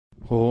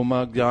Om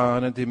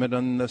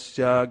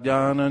Ajnanatimidandasya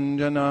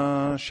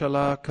Jnananjana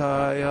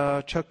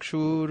Shalakaya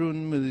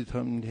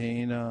Chakshurunmilitam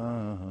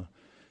Dhena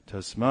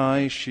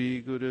Tasmai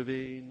Shri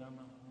Gurave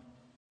Namah.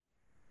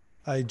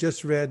 I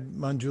just read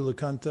Manjula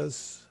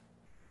Kanta's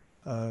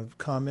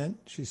comment.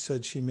 She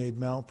said she made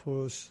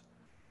Malpus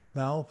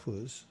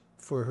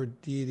for her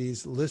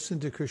deities. Listen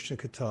to Krishna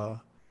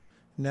Katha.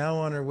 Now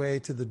on her way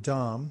to the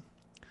Dham.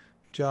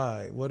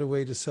 Jai, what a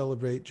way to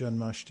celebrate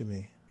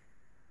Janmashtami.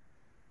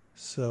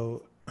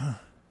 So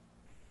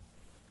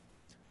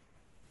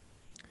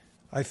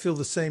I feel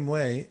the same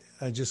way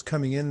just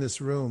coming in this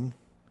room,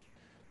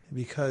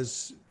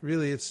 because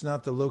really it's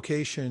not the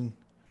location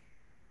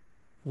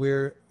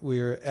where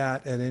we're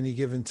at any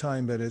given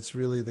time, but it's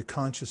really the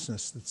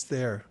consciousness that's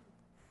there.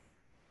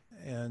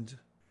 And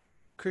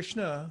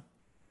Krishna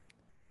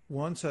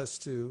wants us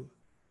to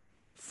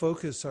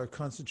focus our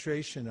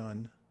concentration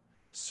on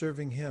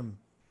serving him,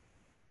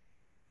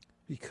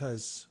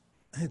 because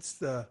it's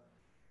the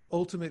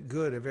ultimate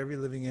good of every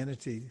living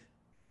entity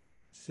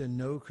to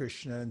know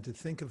Krishna and to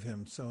think of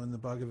him. So in the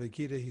Bhagavad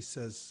Gita he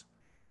says,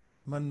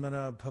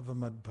 Manmana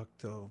bhavamad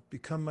bhakto,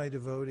 become my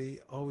devotee,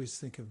 always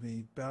think of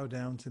me, bow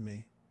down to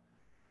me,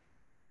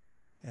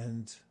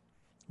 and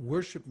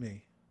worship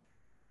me.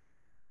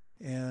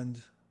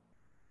 And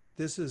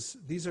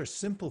these are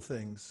simple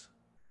things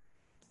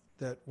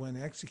that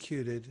when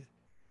executed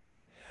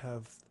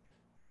have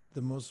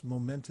the most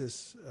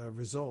momentous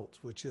result,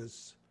 which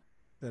is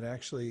that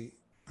actually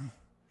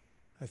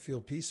I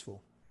feel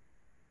peaceful.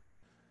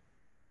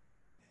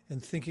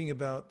 And thinking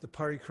about the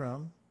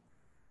parikram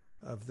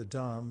of the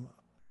Dham,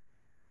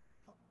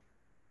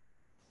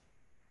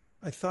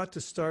 I thought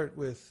to start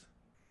with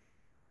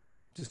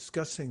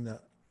discussing the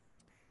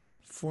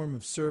form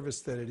of service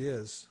that it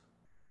is,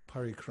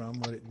 parikram,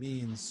 what it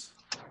means,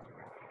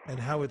 and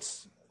how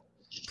it's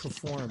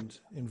performed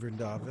in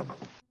Vrindavan,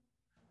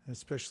 and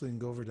especially in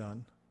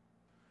Govardhan,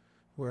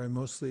 where I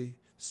mostly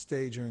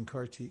stay during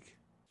Kartik.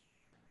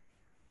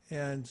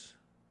 And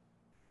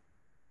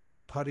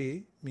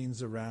pari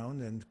means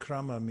around, and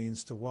krama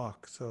means to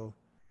walk. So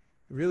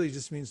it really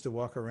just means to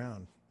walk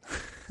around.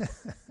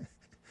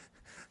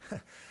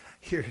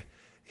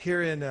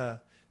 Here in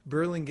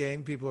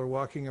Burlingame, people are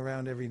walking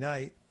around every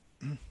night,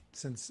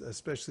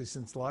 especially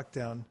since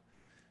lockdown.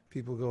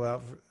 People go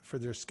out for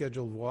their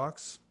scheduled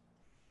walks,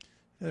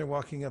 and they're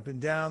walking up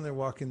and down, they're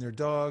walking their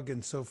dog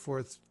and so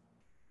forth.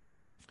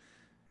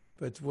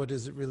 But what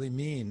does it really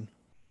mean?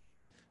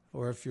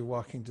 Or if you're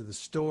walking to the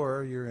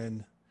store, you're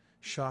in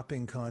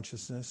shopping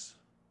consciousness.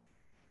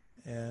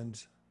 And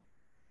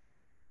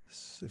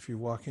if you're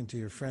walking to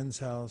your friend's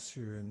house,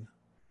 you're in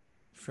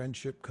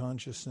friendship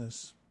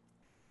consciousness.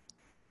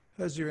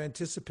 As you're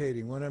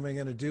anticipating, what am I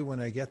going to do when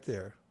I get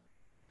there?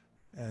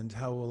 And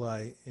how will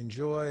I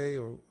enjoy,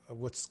 or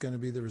what's going to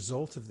be the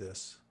result of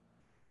this?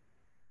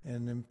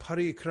 And in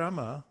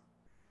parikrama,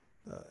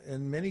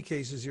 in many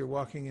cases, you're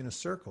walking in a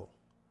circle.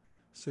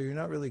 So you're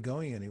not really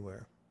going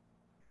anywhere.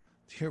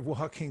 You're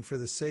walking for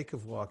the sake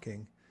of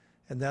walking.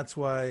 And that's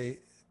why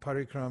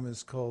parikrama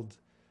is called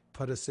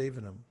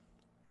padasevanam.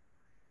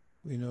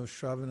 We know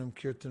Shravanam,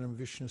 Kirtanam,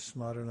 Vishnu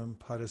Smaranam,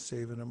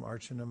 Padasevanam,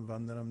 Archanam,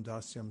 Vandanam,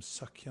 Dasyam,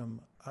 Sakhyam,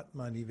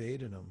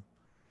 Atmanivedanam.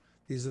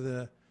 These are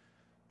the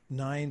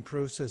 9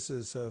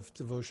 processes of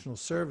devotional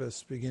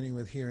service, beginning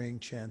with hearing,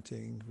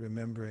 chanting,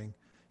 remembering.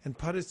 And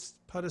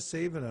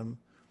Padasevanam,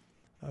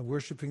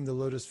 worshipping the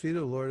lotus feet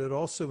of the Lord, it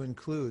also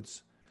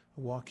includes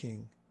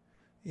walking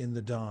in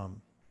the Dham.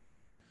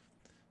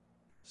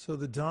 So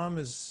the Dham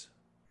is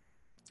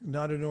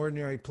not an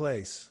ordinary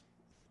place.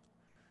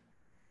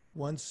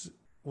 Once,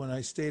 when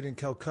I stayed in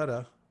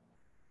Calcutta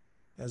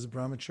as a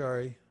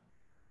brahmachari,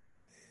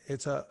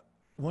 it's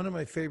one of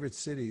my favorite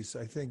cities.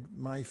 I think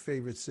my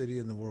favorite city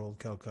in the world,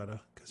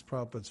 Calcutta, because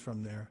Prabhupada's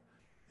from there.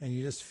 And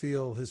you just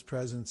feel his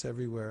presence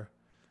everywhere.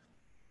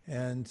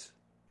 And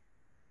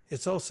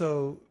it's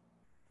also,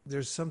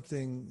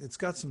 it's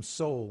got some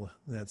soul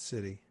in that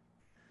city.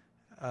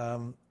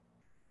 And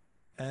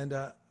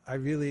I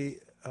really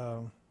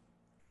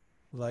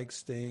like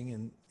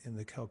staying in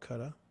the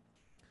Calcutta.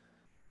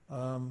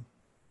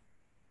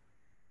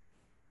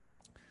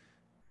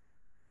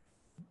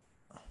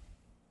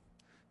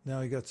 Now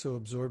I got so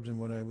absorbed in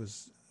what I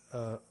was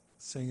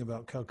saying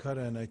about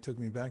Calcutta, and I took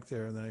me back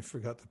there, and then I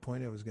forgot the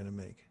point I was going to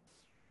make.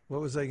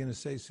 What was I going to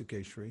say,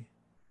 Sukeshri?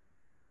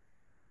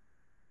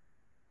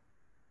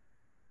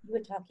 You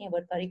were talking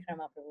about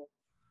parikrama, Prabhu.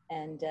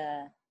 And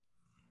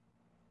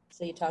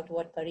so you talked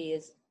what pari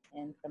is,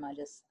 and krama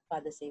just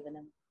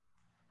padasevanam.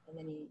 And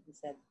then you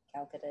said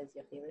Calcutta is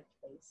your favorite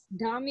place.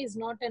 Dham is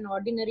not an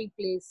ordinary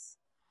place.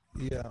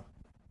 Yeah.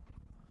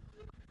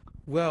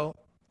 Well,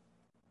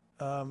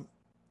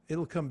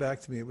 it'll come back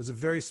to me. It was a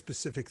very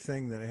specific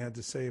thing that I had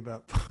to say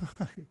about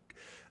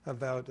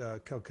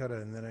Calcutta,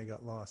 and then I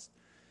got lost.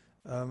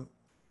 In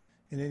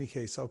any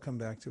case, I'll come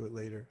back to it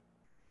later.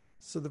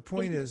 So the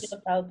point is... It's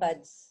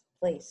Prabhupada's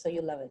place, so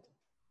you love it.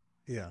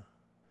 Yeah.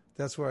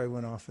 That's where I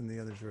went off in the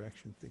other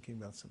direction, thinking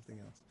about something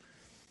else.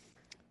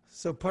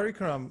 So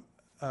parikram,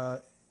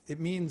 it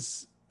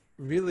means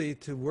really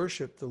to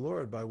worship the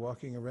Lord by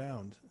walking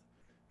around.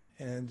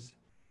 And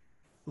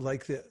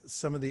like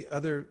some of the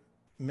other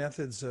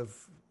methods of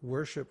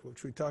worship,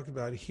 which we talked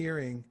about,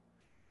 hearing,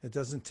 it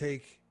doesn't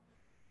take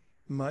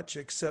much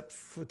except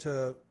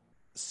to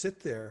sit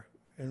there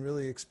and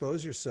really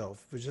expose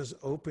yourself, but just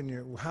open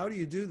your. How do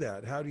you do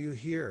that? How do you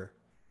hear?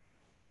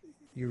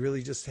 You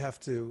really just have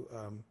to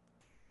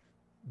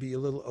be a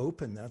little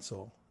open, that's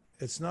all.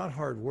 It's not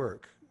hard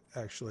work,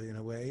 actually, in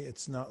a way.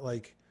 It's not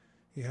like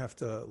you have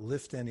to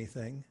lift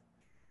anything.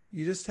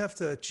 You just have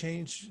to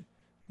change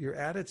your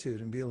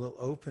attitude and be a little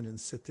open and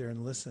sit there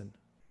and listen.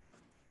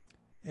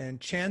 And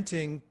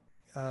chanting,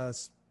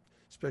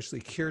 especially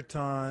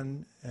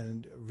kirtan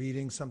and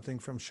reading something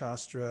from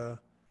Shastra,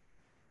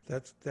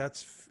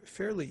 that's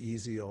fairly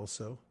easy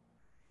also.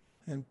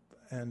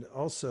 And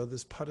also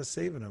this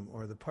Padasevanam,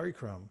 or the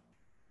parikram.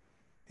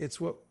 It's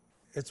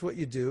what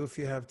you do if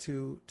you have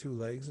two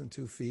legs and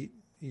 2 feet.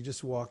 You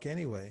just walk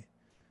anyway.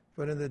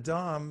 But in the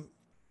Dham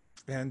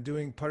and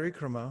doing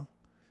parikrama,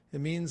 it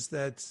means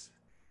that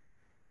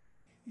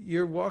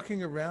you're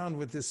walking around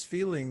with this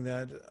feeling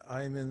that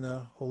I'm in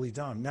the holy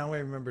Dham. Now I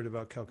remembered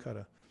about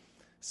Calcutta.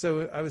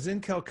 So I was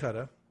in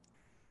Calcutta,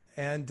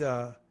 and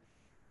I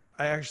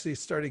actually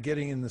started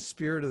getting in the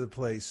spirit of the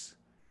place,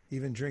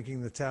 even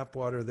drinking the tap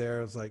water there.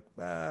 I was like,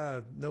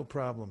 no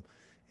problem.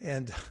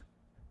 And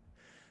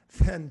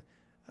then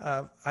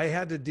I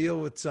had to deal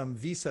with some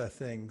visa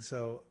thing,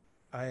 so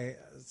I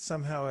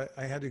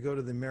had to go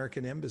to the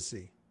American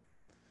Embassy.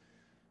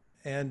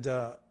 And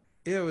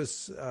it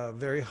was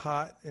very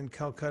hot in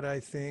Calcutta, I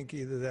think,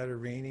 either that or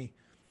rainy.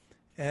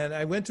 And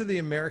I went to the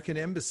American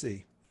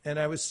Embassy, and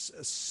I was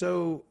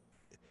so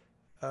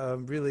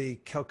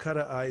really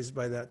Calcutta-ized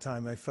by that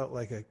time. I felt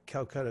like a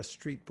Calcutta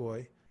street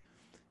boy.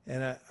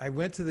 And I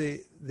went to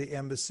the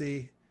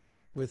embassy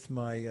with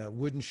my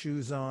wooden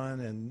shoes on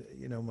and,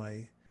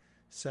 my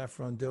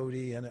saffron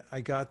dhoti. And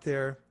I got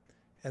there,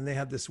 and they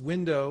had this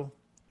window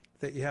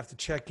that you have to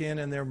check in,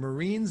 and there are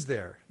Marines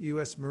there,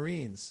 U.S.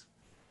 Marines.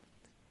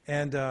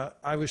 And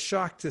I was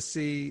shocked to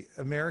see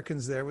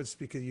Americans there would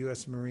speak of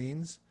U.S.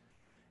 Marines.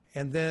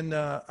 And then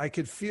I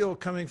could feel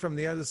coming from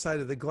the other side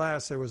of the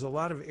glass, there was a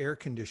lot of air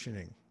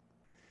conditioning.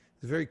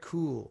 It was very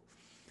cool.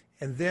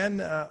 And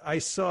then I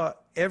saw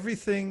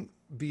everything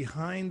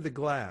behind the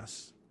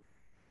glass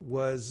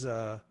was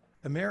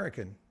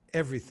American,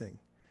 everything.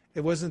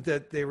 It wasn't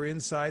that they were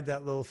inside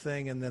that little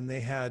thing and then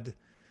they had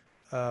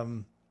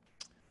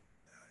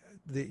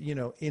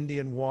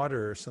Indian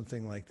water or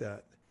something like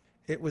that.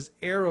 It was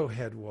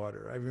Arrowhead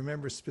water. I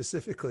remember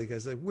specifically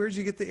because where'd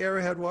you get the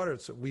Arrowhead water?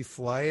 So we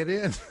fly it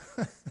in.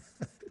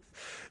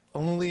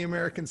 Only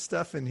American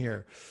stuff in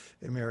here.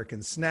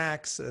 American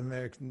snacks,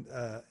 American,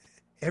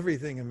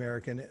 everything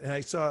American. And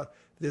I saw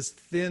this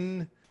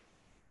thin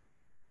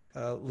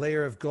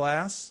layer of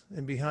glass,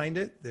 and behind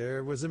it,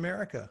 there was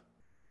America.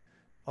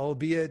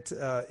 Albeit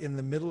in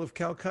the middle of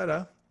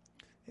Calcutta,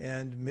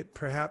 and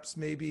perhaps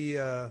maybe,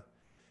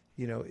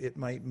 it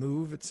might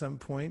move at some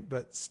point,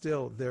 but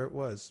still, there it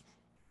was.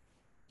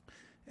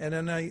 And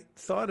then I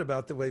thought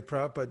about the way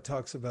Prabhupada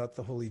talks about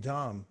the Holy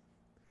Dham,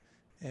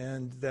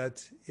 and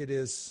that it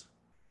is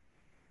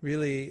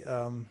really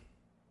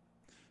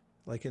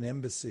like an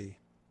embassy.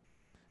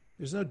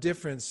 There's no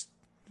difference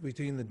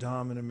between the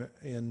Dham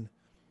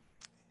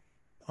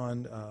on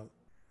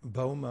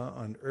Bhoma,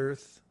 on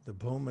earth, the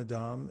Bhoma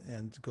Dham,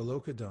 and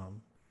Goloka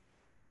Dham.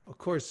 Of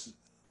course,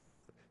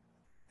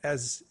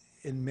 as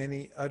in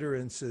many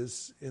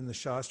utterances in the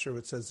Shastra,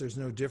 it says there's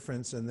no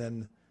difference, and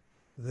then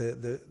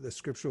the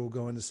scripture will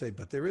go on to say,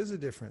 but there is a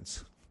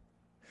difference.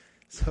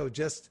 So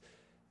just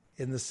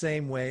in the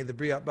same way, the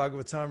Brihad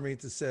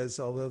Bhagavatamrita says,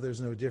 although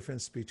there's no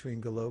difference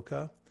between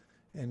Goloka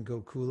and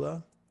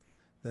Gokula,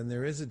 then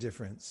there is a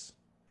difference.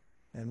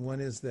 And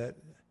one is that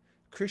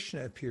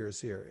Krishna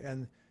appears here.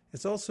 And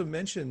it's also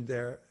mentioned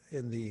there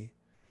in the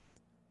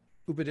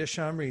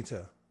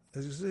Upadeshamrita.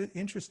 There's an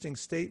interesting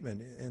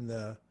statement in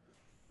the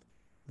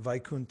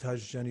Vaikuntaj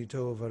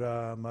Janito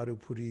Vara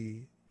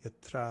Marupuri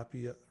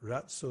Yatrapi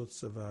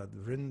Ratsotsavad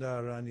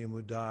Vrindaranya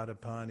Mudara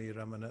Pani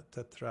Ramanat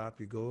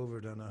Tatrapi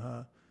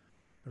Govardhanaha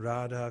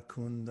Radha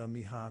Kunda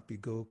Mihapi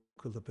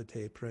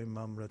Gokulapate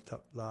Premamra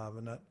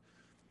Taplavanat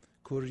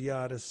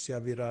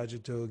Kuryarasya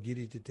Virajato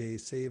Giritite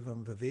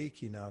Sevam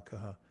Vaveki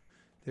Nakaha.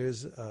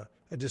 There's a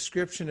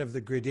description of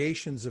the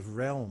gradations of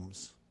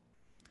realms.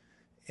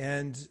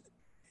 And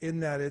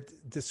in that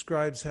it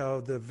describes how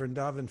the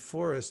Vrindavan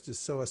forest is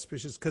so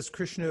auspicious because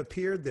Krishna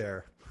appeared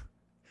there.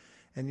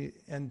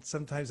 And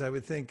sometimes I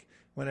would think,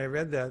 when I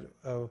read that,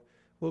 well,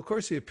 of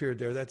course he appeared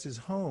there, that's his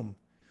home.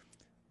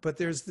 But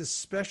there's this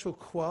special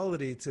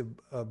quality to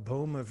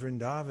Bhoma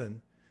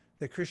Vrindavan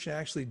that Krishna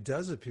actually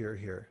does appear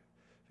here.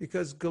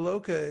 Because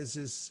Goloka is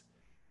his,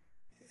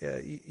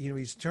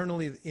 he's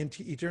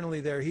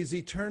eternally there. He's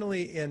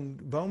eternally in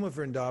Bhoma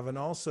Vrindavan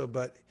also,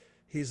 but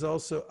he's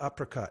also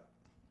aprakat.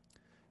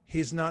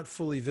 He's not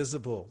fully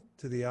visible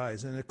to the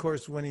eyes. And of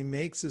course, when he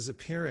makes his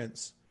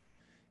appearance,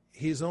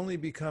 he's only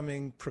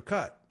becoming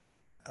prakat.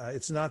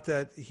 It's not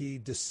that he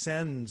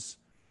descends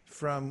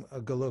from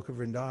Goloka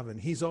Vrindavan.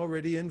 He's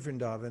already in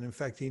Vrindavan. In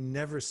fact, he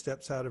never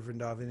steps out of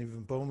Vrindavan,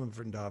 even Bowman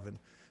Vrindavan.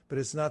 But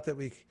it's not that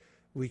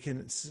we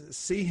can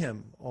see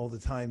him all the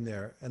time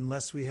there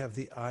unless we have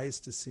the eyes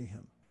to see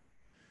him.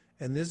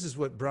 And this is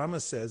what Brahma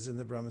says in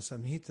the Brahma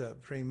Samhita,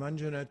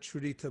 Premanjana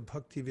Churita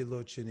Bhakti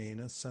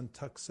Vilochanena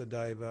Santak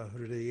Sadaiva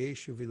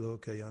Hridayeshu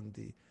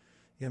Vilokayanti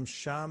Yam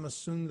Shama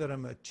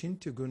Sundaram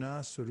Achintya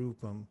Guna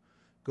Surupam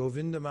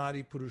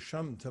Govindamadi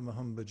Purusham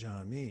Tamaham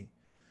Bhajami.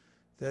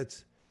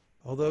 That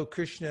although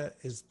Krishna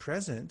is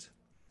present,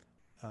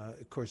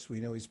 of course we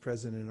know he's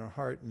present in our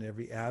heart and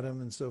every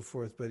atom and so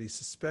forth, but he's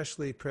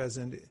especially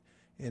present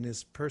in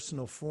his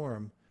personal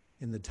form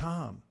in the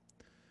Dham.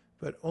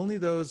 But only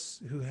those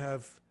who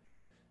have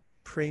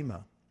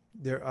prema,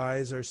 their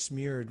eyes are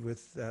smeared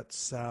with that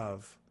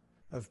salve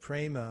of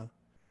prema,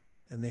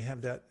 and they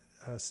have that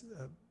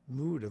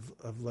mood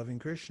of loving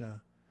Krishna.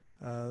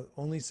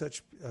 Only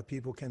such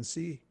people can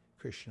see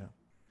Krishna.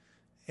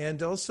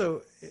 And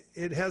also,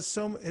 it has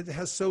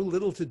so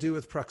little to do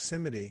with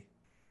proximity.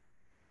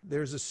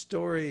 There's a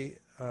story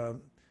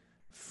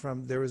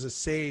there was a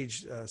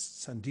sage,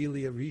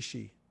 Sandilya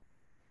Rishi,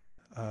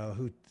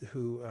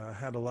 who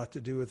had a lot to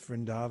do with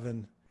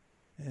Vrindavan,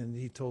 and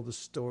he told a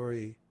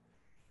story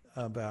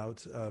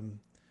about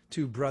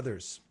two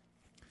brothers,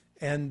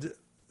 and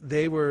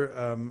they were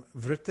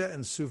Vrita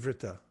and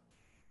Suvrita.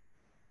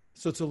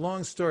 So it's a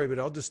long story, but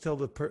I'll just tell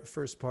the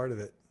first part of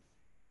it.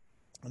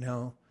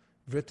 Now,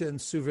 Vrita and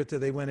Suvrita,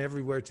 they went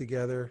everywhere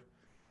together,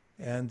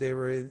 and they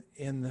were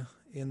in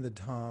the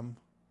Dham,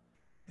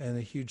 and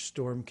a huge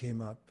storm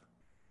came up,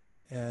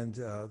 and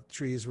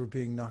trees were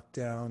being knocked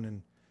down,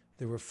 and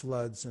there were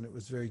floods, and it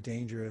was very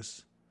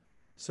dangerous.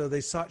 So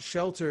they sought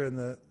shelter in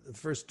the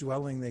first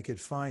dwelling they could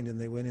find, and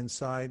they went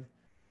inside,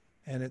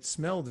 and it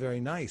smelled very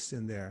nice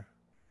in there.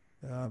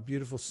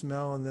 Beautiful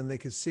smell, and then they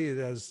could see it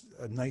as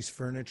a nice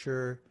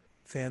furniture,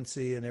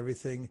 fancy and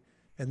everything.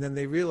 And then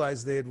they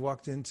realized they had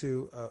walked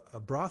into a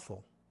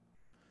brothel.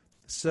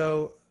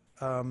 So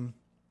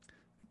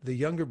the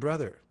younger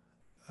brother,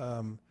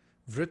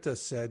 Vrita,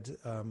 said,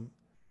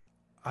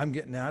 I'm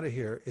getting out of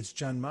here. It's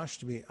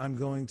Janmashtami. I'm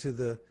going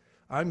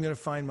to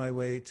find my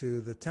way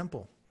to the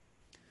temple.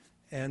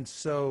 And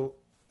so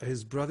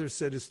his brother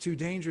said, it's too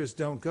dangerous,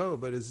 don't go.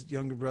 But his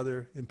younger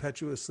brother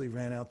impetuously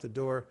ran out the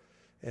door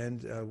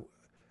and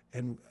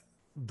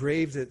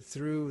braved it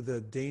through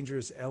the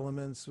dangerous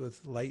elements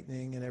with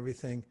lightning and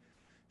everything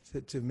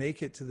to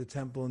make it to the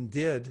temple, and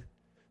did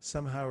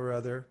somehow or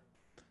other.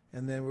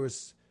 And there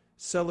was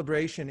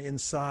celebration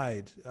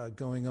inside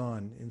going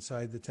on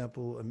inside the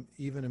temple,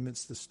 even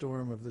amidst the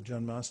storm of the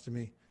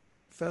Janmashtami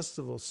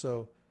festival.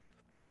 So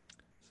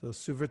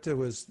Suvrita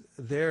was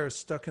there,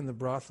 stuck in the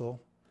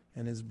brothel,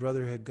 and his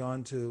brother had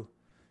gone to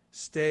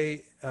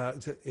stay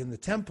in the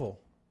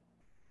temple.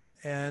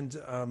 And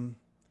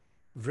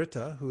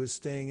Vrita, who was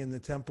staying in the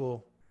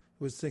temple,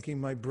 was thinking,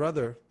 my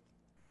brother,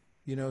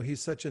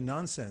 he's such a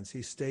nonsense.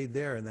 He stayed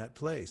there in that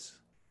place.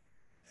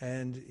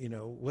 And,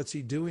 what's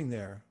he doing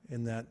there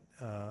in that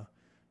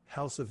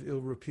house of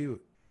ill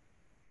repute?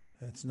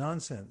 That's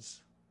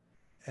nonsense.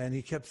 And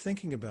he kept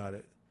thinking about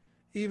it.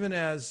 Even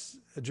as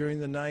during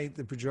the night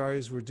the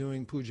pujaris were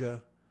doing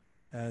puja,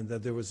 and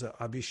that there was an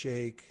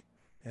abhishek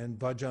and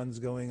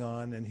bhajans going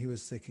on, and he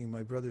was thinking,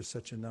 my brother's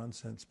such a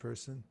nonsense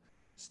person,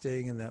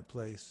 staying in that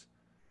place.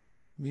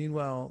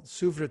 Meanwhile,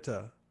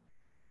 Suvrita,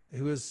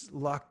 who was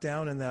locked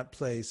down in that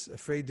place,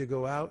 afraid to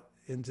go out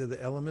into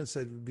the elements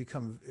that had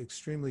become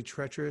extremely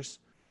treacherous,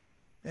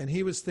 and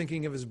he was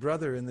thinking of his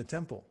brother in the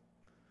temple.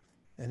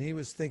 And he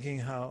was thinking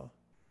how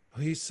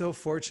he's so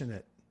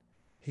fortunate.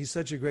 He's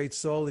such a great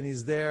soul, and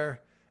he's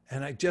there.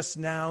 And just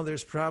now,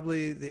 there's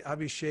probably the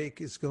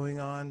Abhishek is going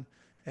on,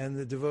 and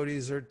the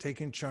devotees are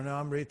taking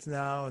Charnamrit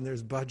now, and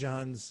there's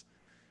bhajans,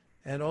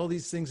 and all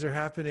these things are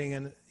happening.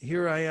 And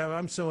here I am.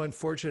 I'm so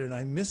unfortunate.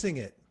 I'm missing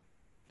it.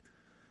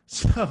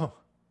 So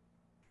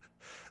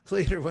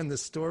later, when the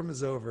storm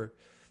is over,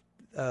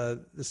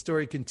 the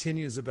story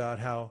continues about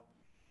how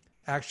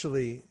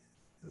actually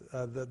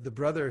the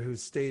brother who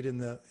stayed in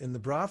the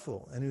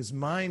brothel and whose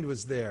mind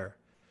was there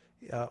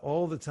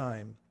all the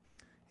time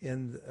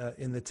in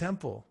the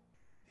temple,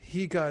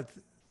 he got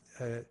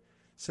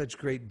such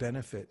great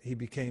benefit. He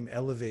became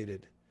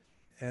elevated.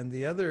 And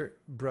the other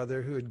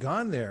brother who had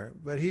gone there,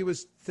 but he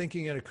was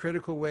thinking in a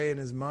critical way, and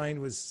his mind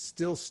was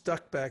still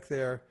stuck back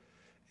there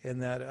in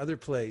that other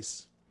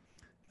place,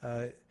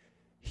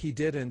 he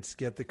didn't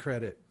get the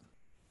credit.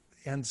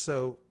 And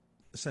so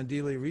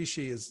Sandilya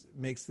Rishi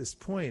makes this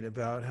point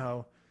about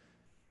how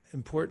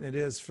important it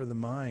is for the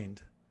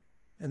mind.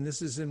 And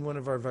this is in one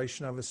of our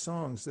Vaishnava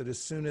songs, that as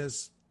soon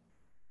as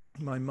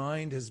my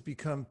mind has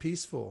become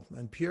peaceful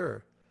and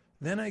pure,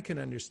 then I can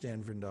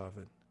understand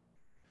Vrindavan.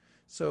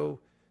 So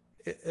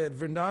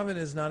Vrindavan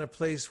is not a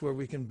place where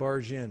we can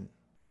barge in.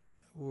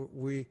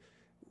 We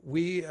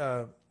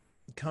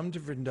come to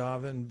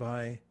Vrindavan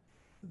by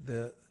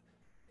the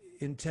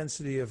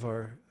intensity of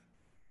our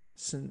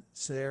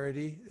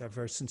sincerity, of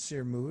our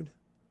sincere mood,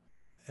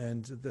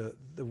 and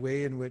the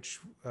way in which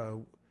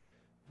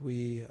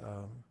we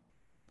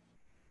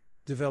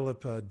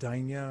develop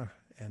dainya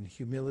and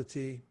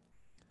humility,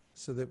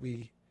 so that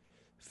we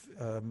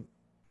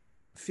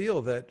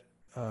feel that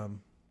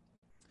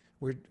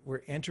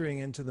we're entering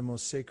into the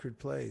most sacred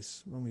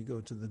place when we go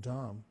to the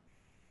Dham.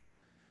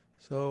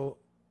 So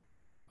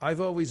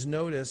I've always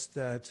noticed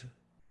that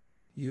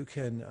you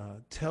can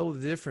tell the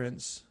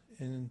difference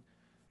in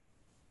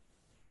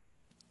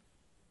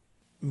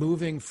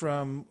moving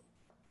from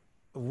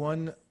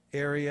one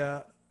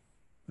area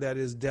that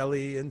is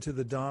Delhi into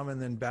the Dham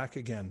and then back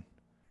again.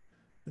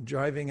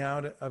 Driving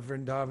out of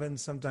Vrindavan,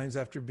 sometimes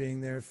after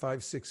being there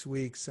 5-6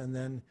 weeks, and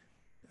then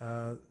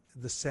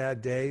the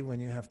sad day when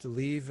you have to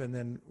leave, and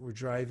then we're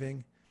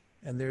driving,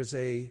 and there's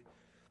a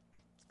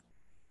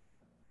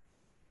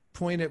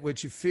point at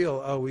which you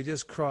feel, oh, we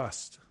just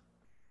crossed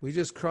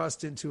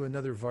into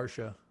another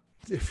Varsha,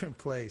 different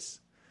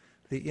place.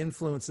 The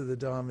influence of the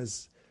Dham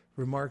is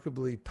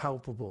remarkably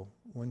palpable.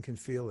 One can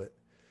feel it.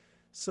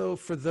 So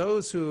for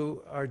those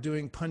who are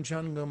doing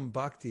Panchangam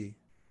Bhakti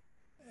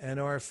and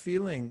are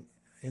feeling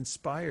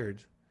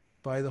inspired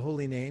by the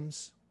holy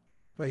names,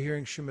 by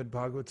hearing Srimad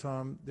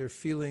Bhagavatam, they're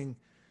feeling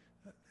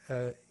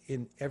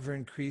in ever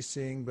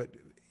increasing, but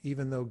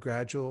even though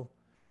gradual,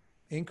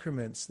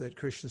 increments that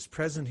Krishna is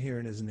present here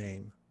in his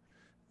name,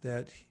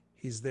 that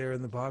he's there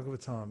in the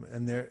Bhagavatam,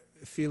 and they're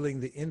feeling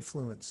the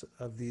influence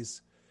of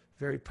these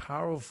very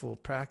powerful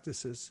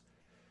practices.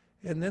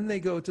 And then they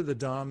go to the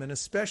Dham, and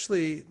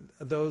especially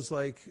those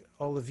like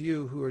all of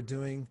you who are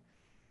doing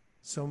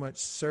so much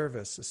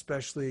service,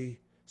 especially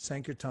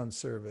Sankirtan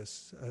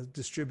service,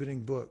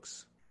 distributing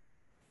books.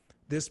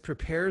 This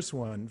prepares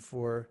one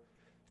for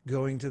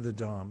going to the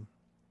Dham.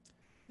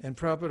 And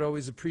Prabhupada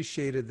always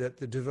appreciated that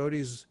the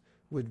devotees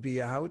would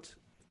be out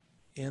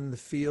in the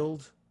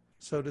field,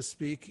 so to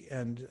speak,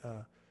 and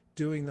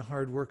doing the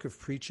hard work of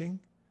preaching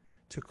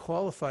to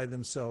qualify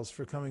themselves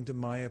for coming to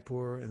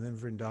Mayapur and then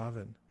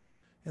Vrindavan.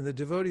 And the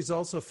devotees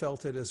also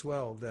felt it as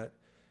well, that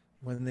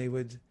when they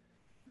would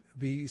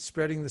be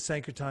spreading the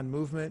Sankirtan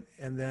movement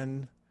and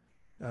then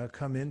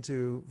come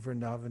into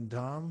Vrindavan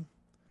Dham,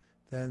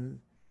 then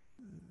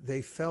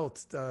they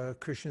felt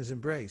Krishna's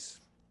embrace,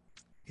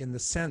 in the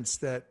sense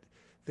that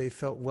they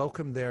felt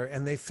welcome there,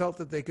 and they felt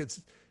that they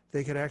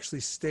could actually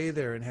stay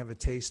there and have a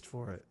taste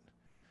for it,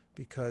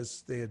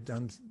 because they had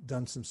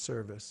done some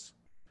service.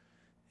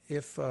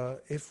 If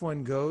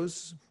one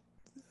goes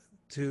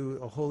to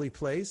a holy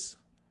place,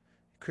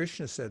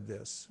 Krishna said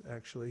this,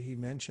 actually, he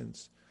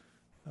mentions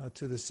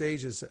to the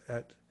sages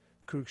at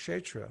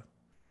Kurukshetra,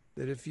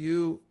 that if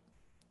you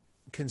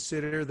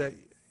consider that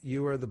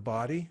you are the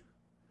body,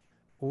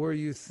 or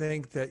you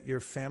think that your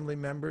family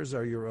members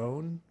are your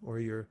own, or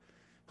your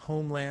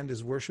homeland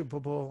is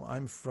worshipable.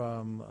 I'm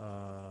from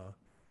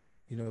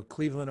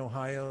Cleveland,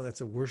 Ohio.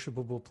 That's a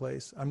worshipable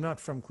place. I'm not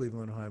from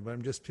Cleveland, Ohio, but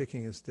I'm just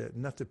picking instead,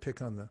 not to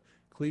pick on the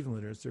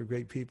Clevelanders. They're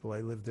great people. I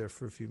lived there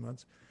for a few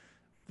months.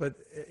 But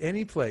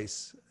any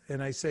place,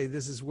 and I say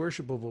this is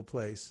worshipable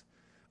place,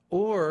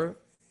 or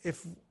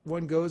if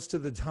one goes to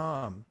the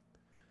Dham,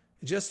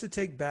 just to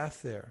take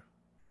bath there,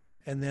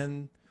 and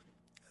then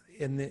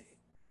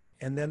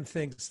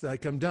thinks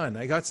like, I'm done.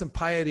 I got some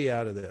piety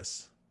out of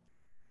this,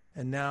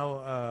 and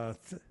now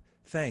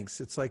thanks.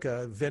 It's like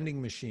a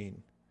vending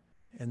machine,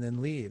 and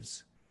then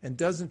leaves, and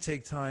doesn't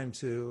take time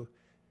to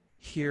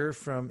hear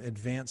from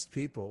advanced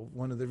people.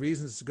 One of the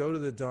reasons to go to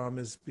the Dham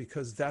is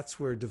because that's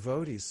where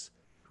devotees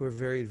who are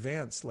very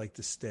advanced like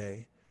to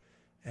stay.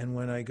 And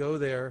when I go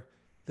there,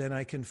 then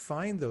I can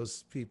find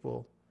those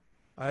people.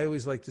 I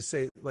always like to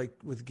say, like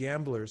with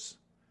gamblers,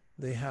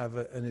 they have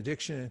an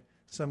addiction.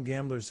 Some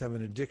gamblers have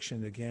an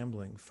addiction to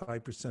gambling.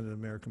 5% of the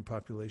American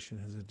population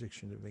has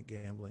addiction to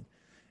gambling.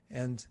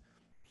 And,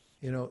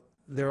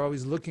 they're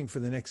always looking for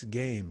the next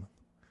game.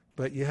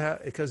 But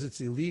because it's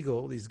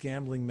illegal, these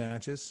gambling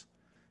matches,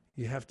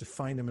 you have to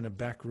find them in a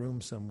back room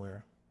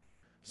somewhere.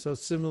 So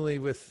similarly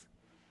with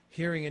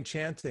hearing and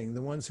chanting,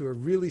 the ones who are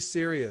really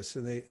serious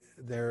and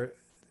they're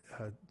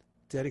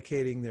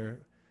dedicating their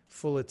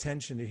full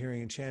attention to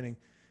hearing and chanting,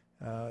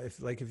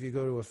 if you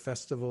go to a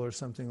festival or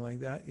something like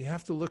that, you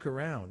have to look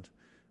around.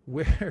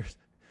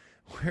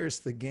 Where's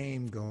the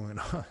game going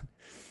on?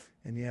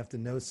 And you have to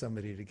know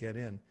somebody to get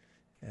in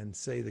and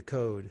say the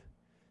code.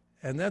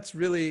 And that's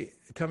really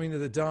coming to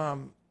the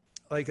Dham,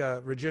 like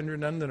Rajendra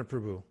Nandana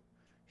Prabhu.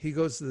 He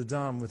goes to the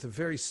Dham with a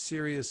very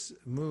serious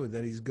mood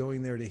that he's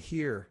going there to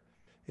hear,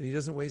 and he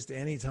doesn't waste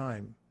any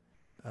time.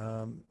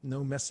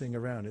 No messing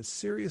around. It's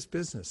serious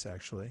business,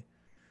 actually.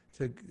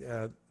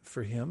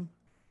 For him,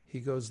 he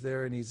goes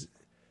there and he's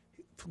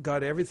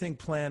got everything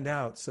planned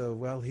out. So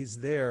while he's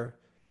there,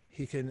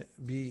 he can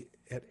be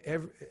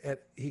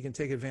he can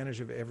take advantage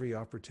of every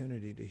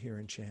opportunity to hear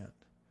and chant.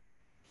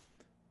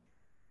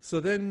 So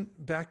then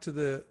back to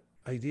the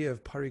idea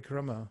of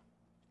parikrama.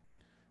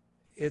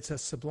 It's a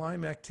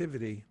sublime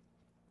activity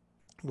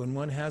when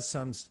one has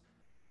some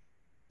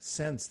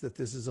sense that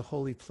this is a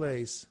holy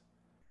place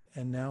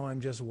and now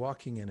I'm just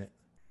walking in it.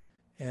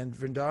 And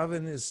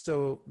Vrindavan is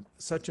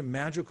such a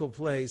magical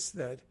place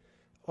that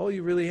all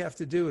you really have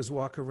to do is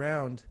walk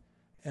around,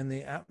 and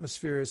the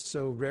atmosphere is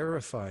so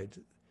rarefied.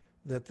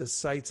 that the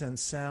sights and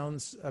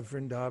sounds of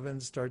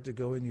Vrindavan start to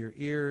go in your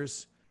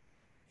ears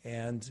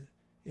and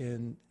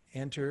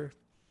enter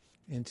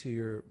into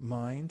your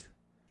mind.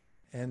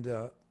 And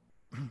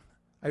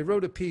I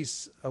wrote a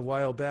piece a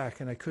while back,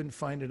 and I couldn't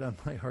find it on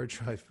my hard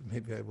drive, but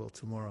maybe I will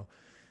tomorrow.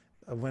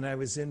 When I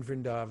was in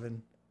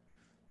Vrindavan,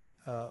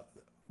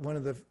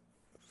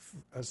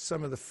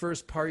 some of the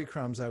first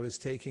parikrams I was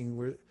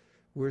taking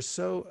were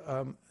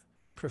so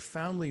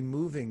profoundly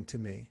moving to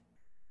me,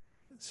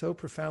 so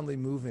profoundly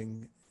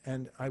moving.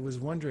 And I was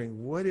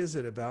wondering, what is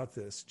it about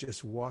this,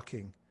 just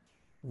walking,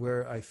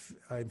 where I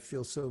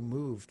feel so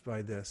moved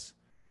by this?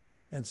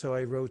 And so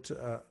I wrote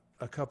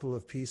a couple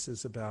of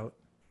pieces about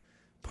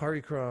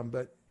parikram,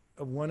 but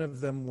one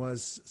of them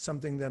was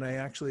something that I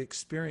actually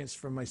experienced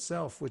for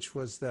myself, which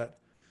was that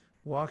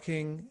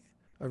walking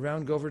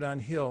around Govardhan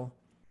Hill,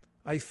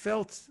 I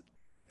felt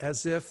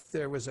as if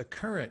there was a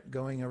current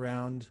going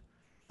around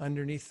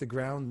underneath the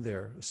ground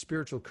there, a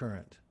spiritual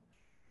current.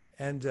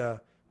 And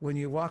when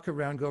you walk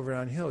around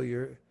Govardhan Hill,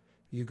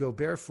 you go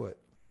barefoot,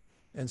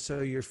 and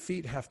so your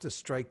feet have to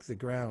strike the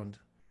ground.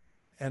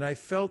 And I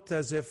felt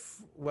as if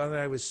when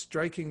I was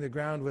striking the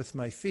ground with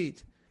my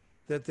feet,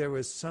 that there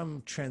was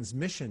some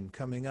transmission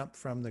coming up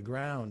from the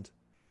ground,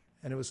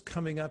 and it was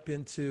coming up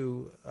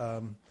into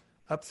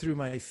up through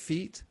my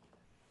feet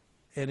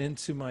and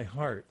into my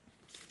heart.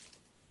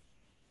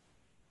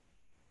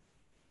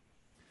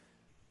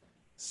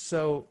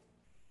 So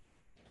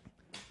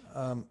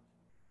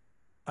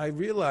I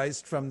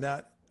realized from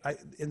that,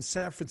 in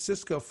San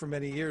Francisco for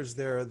many years,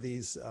 there are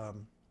these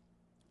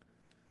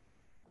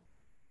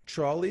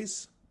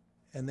trolleys,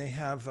 and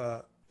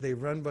they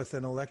run with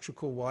an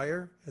electrical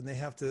wire, and they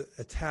have to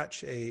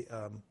attach a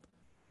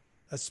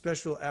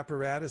special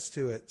apparatus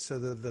to it so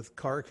that the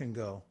car can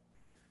go.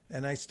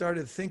 And I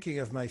started thinking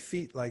of my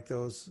feet like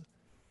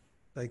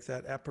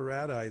that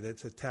apparatus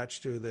that's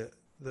attached to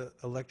the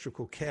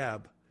electrical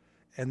cab,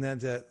 and then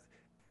that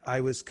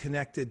I was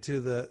connected to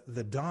the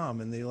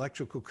Dham and the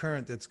electrical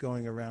current that's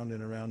going around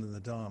and around in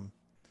the Dham.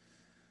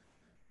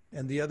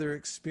 And the other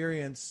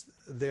experience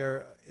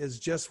there is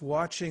just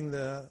watching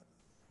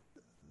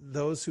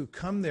those who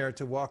come there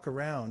to walk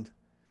around,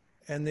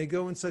 and they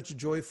go in such a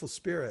joyful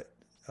spirit,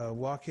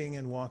 walking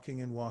and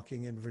walking and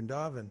walking in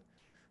Vrindavan.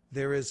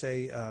 There is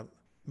a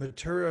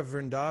Mathura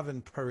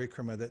Vrindavan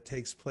parikrama that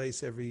takes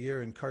place every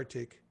year in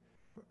Kartik,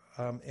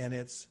 and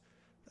it's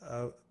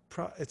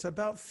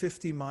about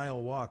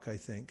 50-mile walk, I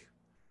think,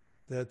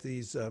 that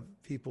these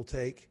people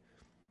take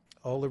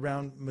all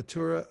around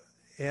Mathura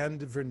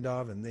and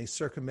Vrindavan. They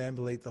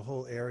circumambulate the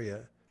whole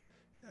area.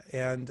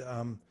 And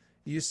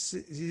you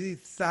see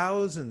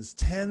thousands,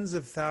 tens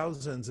of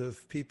thousands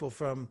of people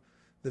from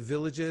the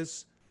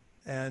villages,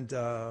 and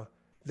there'll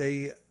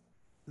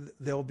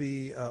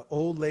be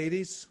old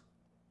ladies.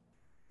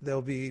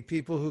 There'll be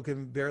people who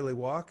can barely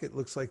walk. It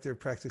looks like they're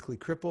practically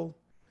crippled.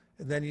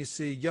 And then you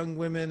see young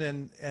women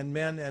and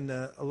men, and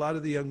a lot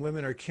of the young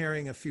women are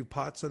carrying a few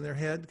pots on their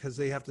head because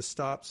they have to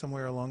stop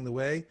somewhere along the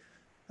way,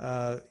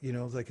 like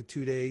a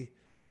 2-day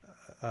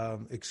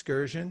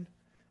excursion.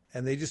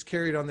 And they just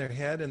carry it on their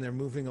head, and they're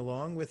moving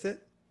along with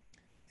it.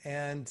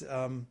 And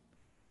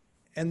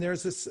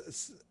there's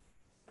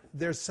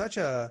such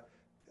a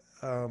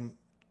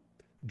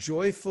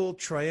joyful,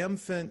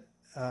 triumphant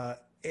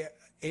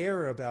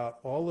air about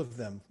all of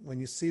them when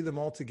you see them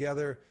all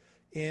together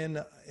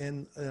in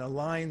a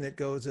line that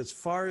goes as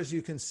far as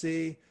you can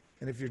see,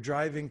 and if you're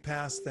driving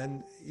past,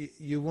 then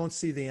you won't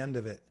see the end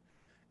of it.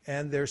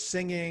 And they're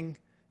singing,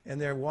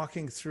 and they're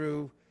walking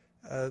through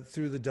the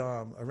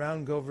Dham,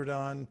 around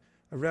Govardhan,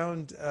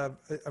 around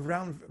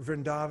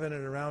Vrindavan,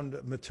 and around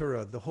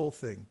Mathura, the whole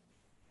thing,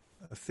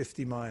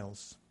 50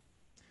 miles.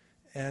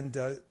 And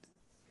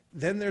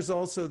then there's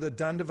also the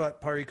Dandavat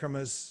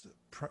parikramas.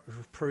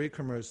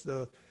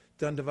 The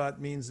Dandavat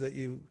means that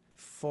you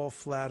fall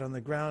flat on the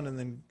ground and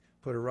then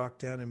put a rock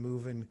down and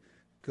move and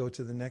go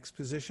to the next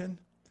position.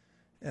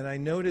 And I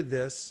noted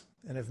this,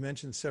 and I've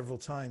mentioned several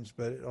times,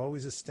 but it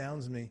always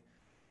astounds me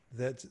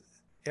that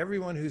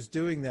everyone who's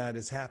doing that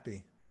is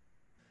happy.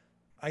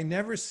 I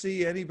never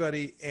see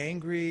anybody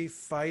angry,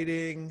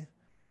 fighting.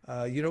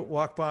 You don't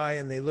walk by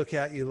and they look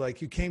at you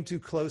like, you came too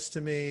close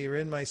to me, you're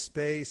in my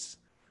space.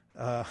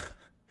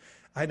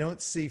 I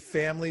don't see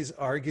families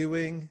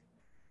arguing.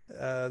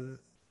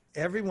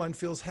 Everyone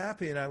feels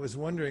happy, and I was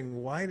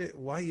wondering,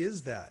 why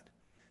is that?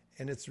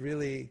 And it's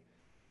really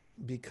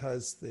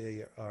because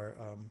they are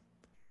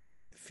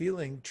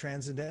feeling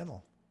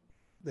transcendental.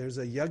 There's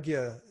a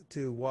yagya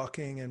to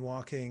walking and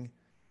walking,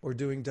 or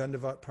doing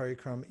Dandavat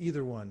parikram,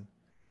 either one,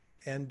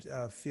 and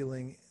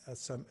feeling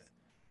some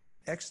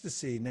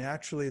ecstasy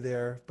naturally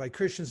there by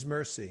Krishna's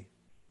mercy.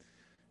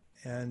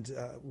 And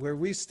where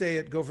we stay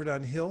at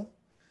Govardhan Hill,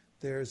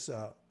 there's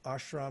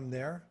ashram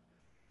there,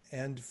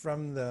 and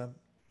from the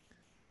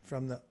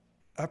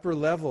upper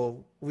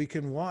level, we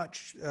can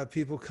watch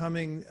people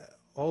coming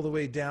all the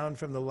way down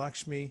from the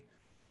Lakshmi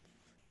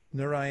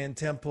Narayan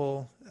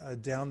temple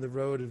down the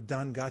road of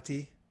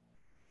Dangati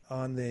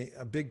on the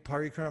big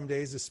parikram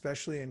days,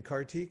 especially in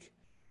Kartik.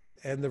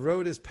 And the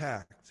road is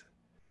packed.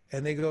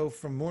 and they go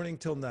from morning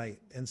till night,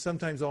 and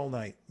sometimes all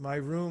night. My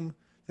room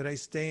that I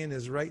stay in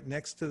is right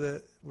near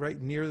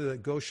the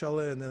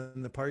Goshala and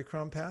then the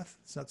Parikram path.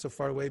 It's not so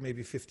far away,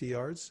 maybe 50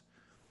 yards.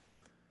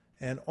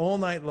 And all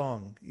night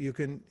long, you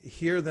can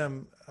hear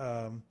them,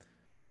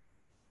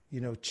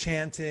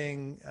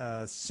 chanting,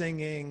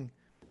 singing,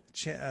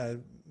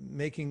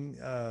 making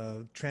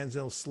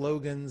transcendental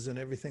slogans and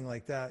everything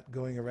like that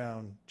going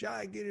around.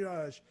 Jai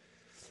Giriraj,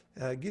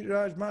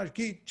 Giriraj Maharaj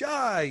Ki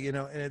Jai,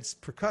 and it's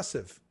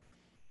percussive.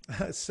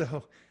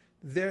 So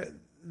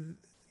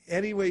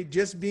anyway,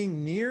 just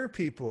being near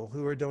people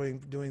who are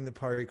doing the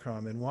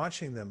parikram and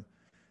watching them,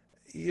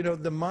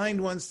 the mind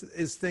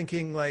is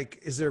thinking like,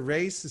 is there a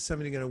race? Is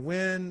somebody going to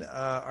win?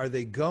 Are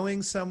they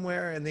going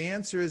somewhere? And the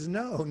answer is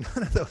no,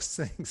 none of those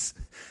things.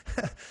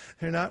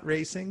 They're not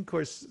racing. Of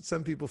course,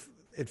 some people,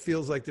 it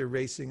feels like they're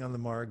racing on the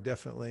marg,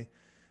 definitely.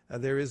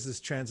 There is this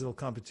transcendental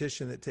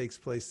competition that takes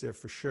place there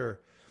for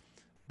sure.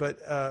 But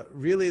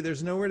really,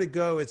 there's nowhere to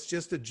go. It's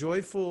just a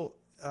joyful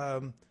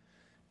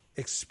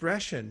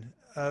expression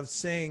of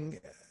saying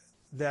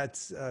that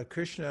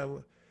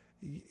Krishna,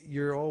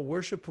 you're all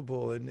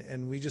worshipable,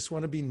 and we just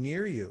want to be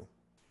near you.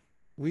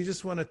 We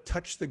just want to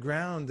touch the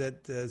ground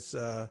that is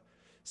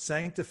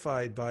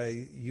sanctified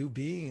by you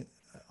being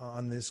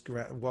on this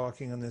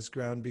walking on this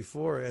ground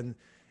before, and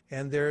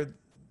they're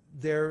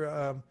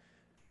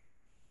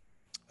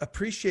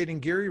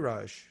appreciating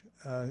Giriraj.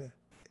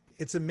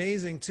 It's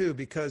amazing too,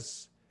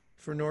 because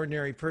for an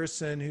ordinary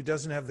person who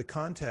doesn't have the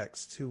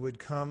context, who would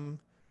come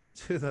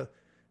to the,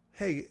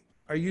 hey,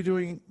 are you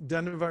doing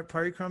Dandavat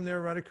Parikram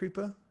there,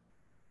 Radhakripa?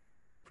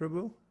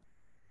 Prabhu?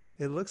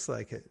 It looks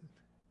like it.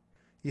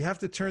 You have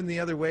to turn the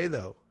other way,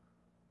 though.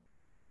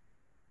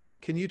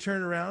 Can you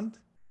turn around?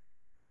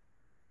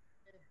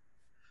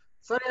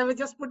 Sorry, I was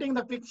just putting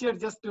the picture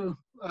just to...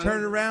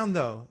 Turn around,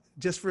 though,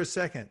 just for a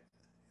second.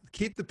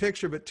 Keep the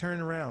picture, but turn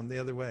around the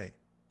other way.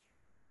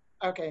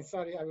 Okay,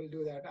 sorry, I will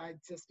do that. I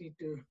just need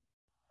to...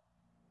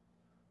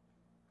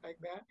 Like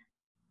that?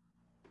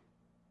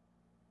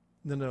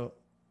 No.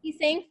 He's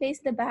saying face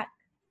the back.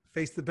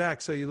 Face the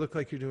back, so you look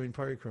like you're doing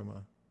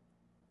parikrama.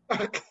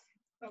 Okay,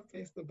 I'll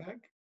face the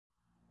back.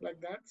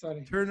 Like that,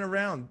 sorry. Turn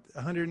around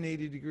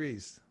 180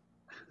 degrees.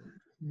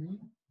 Mm-hmm.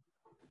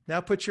 Now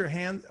put your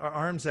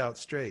arms out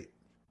straight.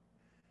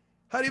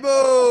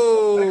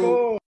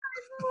 Haribo!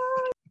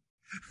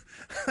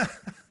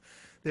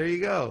 There you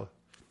go.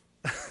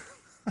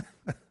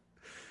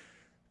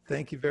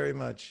 Thank you very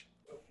much.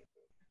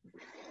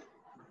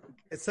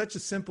 It's such a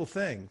simple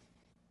thing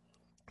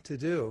to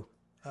do.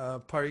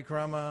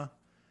 Parikrama,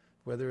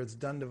 whether it's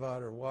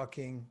dandavat or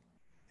walking,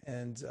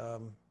 and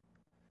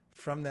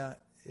from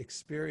that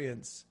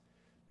experience,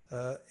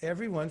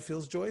 everyone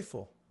feels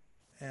joyful,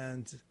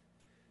 and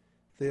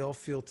they all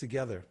feel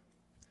together.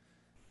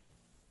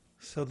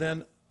 So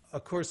then,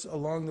 of course,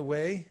 along the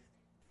way,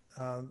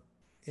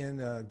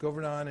 in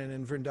Govardhan and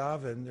in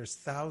Vrindavan, there's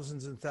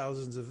thousands and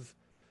thousands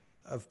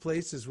of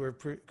places where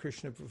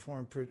Krishna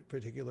performed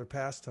particular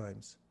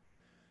pastimes.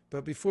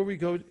 But before we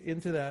go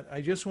into that,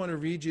 I just want to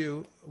read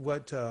you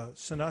what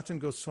Sanatana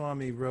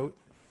Goswami wrote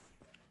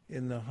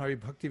in the Hari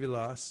Bhakti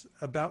Vilas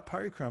about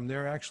Parikram.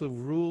 There are actual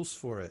rules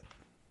for it.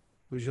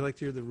 Would you like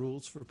to hear the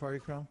rules for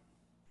Parikram?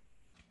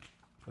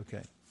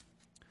 Okay.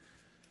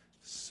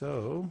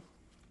 So,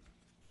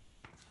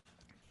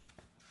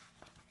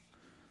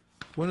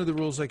 one of the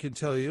rules I can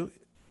tell you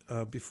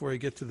before I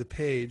get to the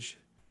page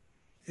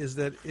is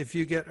that if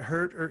you get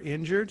hurt or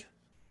injured,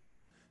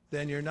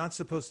 then you're not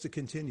supposed to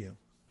continue.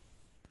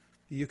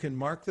 You can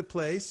mark the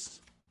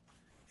place,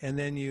 and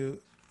then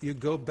you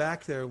go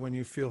back there when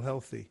you feel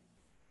healthy,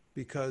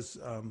 because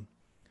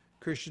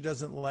Krishna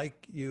doesn't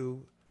like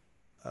you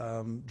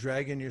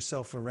dragging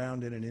yourself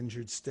around in an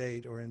injured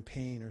state or in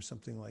pain or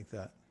something like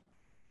that.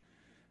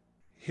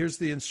 Here's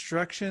the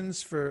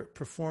instructions for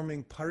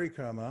performing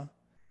parikrama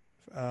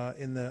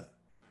in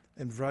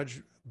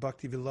Vraj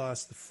Bhakti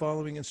Vilas. The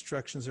following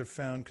instructions are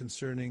found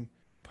concerning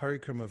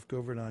parikrama of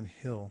Govardhan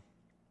Hill.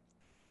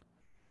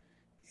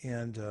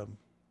 And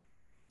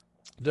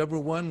number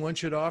one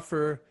should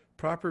offer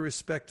proper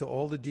respect to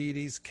all the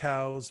deities,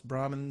 cows,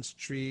 brahmins,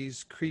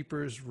 trees,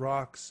 creepers,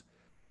 rocks,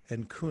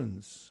 and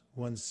kunds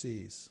one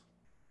sees.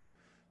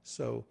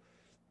 So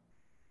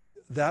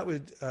that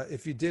would,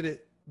 if you did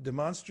it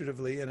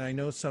demonstratively, and I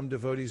know some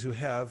devotees who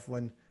have,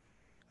 when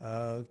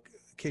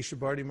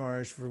Keshavarti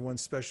Maharaj, for one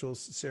special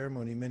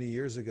ceremony many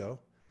years ago,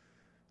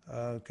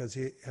 because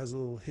he has a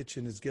little hitch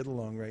in his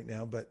get-along right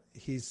now, but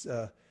he's,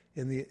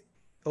 in the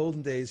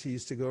olden days, he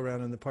used to go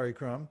around in the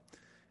parikram,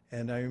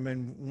 and I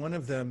remember one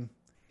of them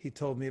he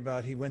told me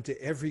about, he went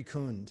to every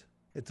kund.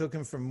 It took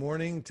him from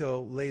morning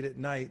till late at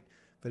night,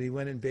 but he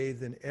went and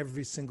bathed in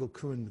every single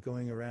kund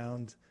going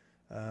around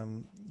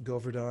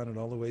Govardhan and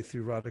all the way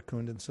through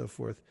Radhakund and so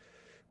forth.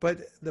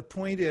 But the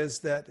point is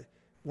that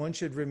one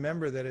should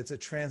remember that it's a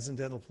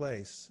transcendental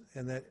place,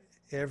 and that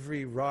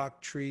every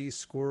rock, tree,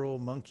 squirrel,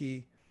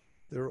 monkey,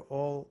 they're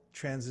all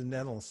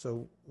transcendental.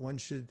 So one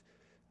should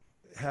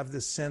have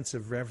this sense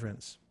of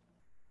reverence.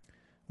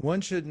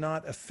 One should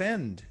not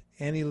offend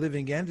any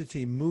living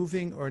entity,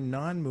 moving or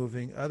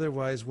non-moving,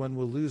 otherwise one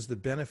will lose the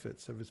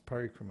benefits of its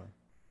parikrama.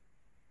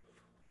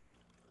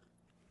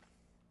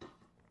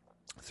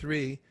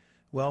 3.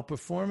 While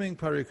performing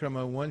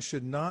parikrama, one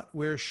should not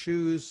wear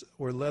shoes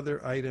or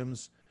leather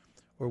items,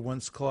 or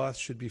one's cloth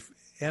should be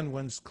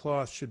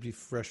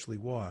freshly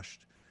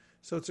washed.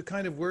 So it's a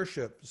kind of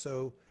worship.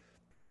 So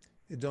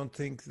you don't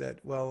think that,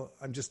 well,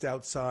 I'm just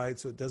outside,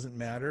 so it doesn't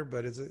matter.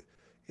 But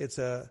it's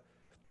a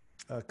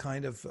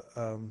kind of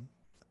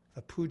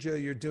a puja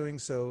you're doing,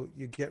 so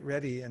you get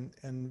ready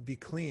and be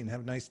clean,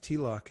 have nice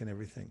tilak and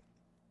everything.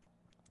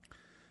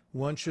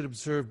 One should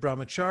observe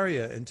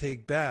brahmacharya and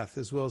take bath,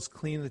 as well as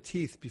clean the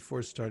teeth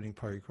before starting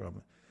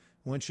parikrama.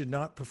 One should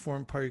not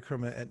perform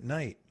parikrama at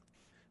night.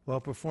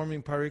 While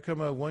performing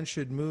parikrama, one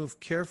should move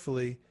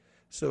carefully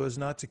so as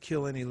not to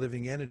kill any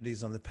living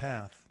entities on the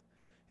path.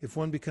 If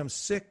one becomes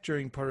sick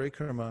during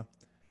parikrama,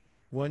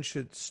 one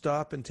should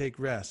stop and take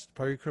rest.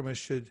 Parikrama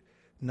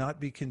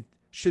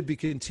should be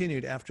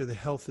continued after the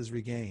health is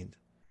regained.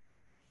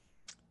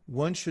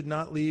 One should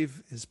not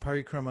leave his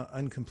parikrama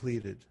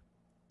uncompleted,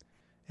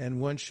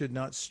 and one should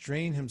not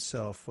strain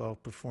himself while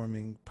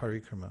performing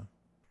parikrama.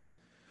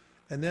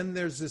 And then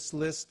there's this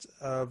list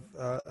of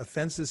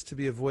offenses to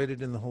be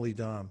avoided in the Holy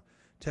Dham.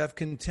 To have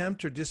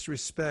contempt or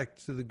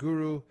disrespect to the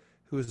Guru,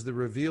 who is the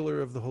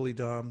revealer of the Holy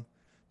Dham,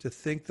 to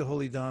think the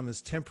Holy Dham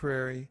is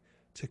temporary,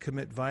 to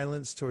commit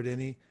violence toward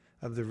any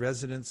of the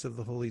residents of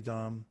the Holy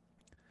Dham,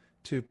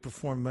 to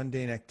perform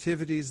mundane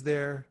activities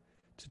there,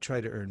 to try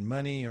to earn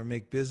money or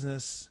make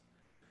business,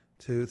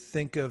 to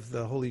think of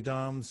the Holy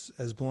Dhams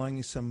as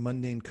belonging to some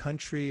mundane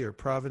country or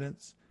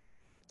providence,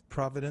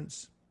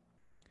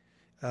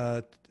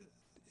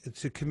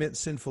 to commit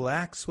sinful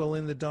acts while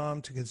in the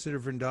Dham, to consider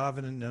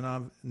Vrindavan and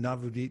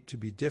Navadvip to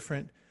be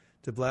different,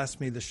 to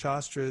blaspheme the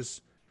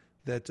Shastras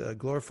that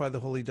glorify the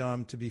Holy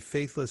Dham, to be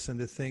faithless, and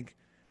to think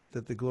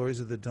that the glories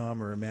of the Dham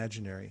are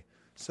imaginary.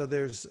 So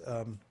there is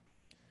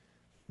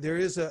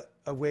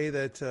a way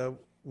that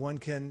one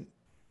can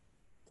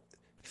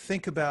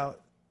think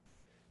about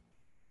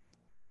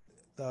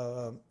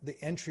the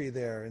entry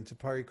there into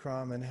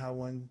parikrama and how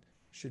one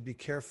should be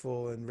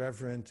careful and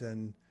reverent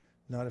and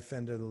not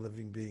offend other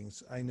living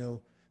beings. I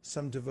know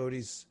some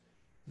devotees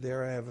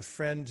there. I have a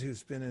friend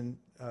who's been in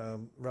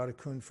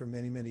Radhakund for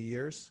many, many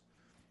years.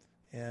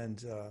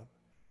 And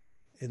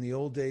in the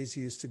old days,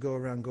 he used to go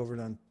around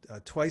Govardhan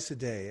twice a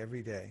day,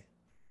 every day.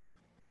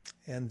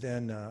 And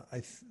then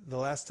the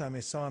last time I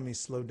saw him, he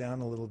slowed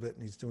down a little bit,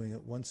 and he's doing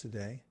it once a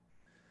day.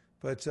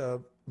 But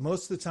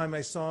most of the time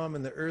I saw him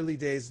in the early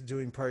days of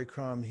doing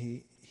parikram,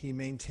 he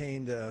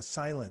maintained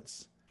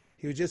silence.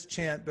 He would just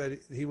chant, but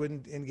he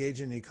wouldn't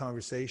engage in any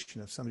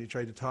conversation. If somebody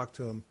tried to talk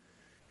to him,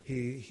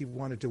 he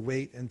wanted to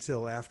wait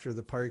until after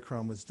the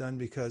parikram was done,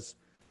 because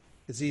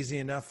it's easy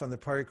enough on the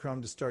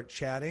parikram to start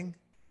chatting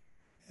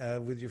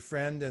with your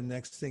friend, and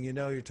next thing you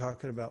know, you're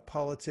talking about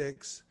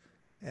politics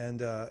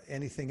and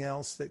anything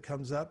else that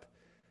comes up.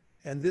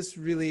 And this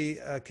really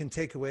can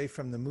take away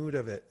from the mood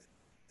of it.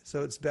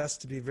 So it's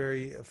best to be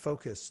very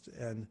focused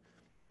and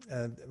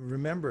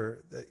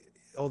remember that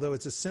although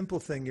it's a simple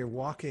thing, you're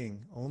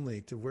walking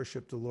only to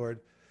worship the Lord,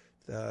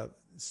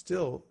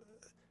 still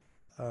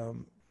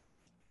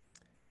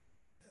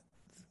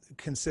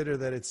consider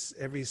that it's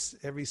every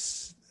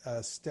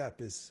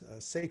step is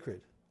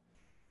sacred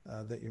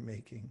that you're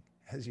making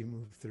as you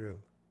move through.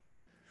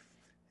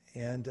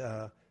 And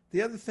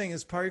the other thing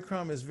is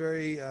parikram is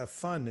very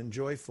fun and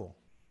joyful.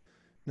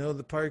 No,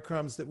 the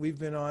parikrams that we've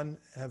been on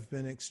have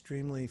been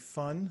extremely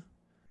fun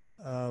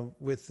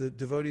with the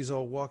devotees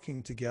all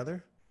walking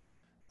together.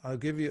 I'll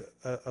give you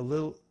a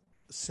little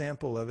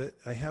sample of it.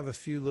 I have a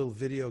few little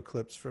video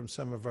clips from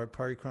some of our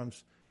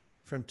parikrams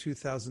from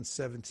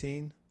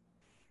 2017.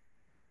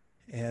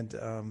 And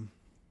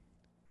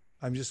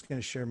I'm just going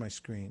to share my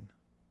screen.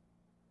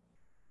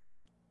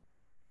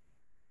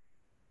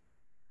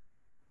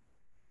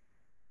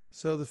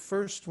 So the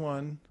first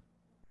one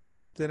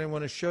that I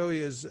want to show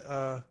you is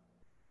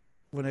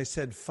when I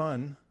said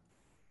fun,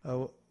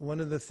 one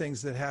of the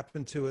things that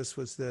happened to us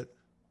was that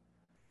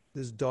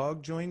this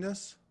dog joined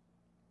us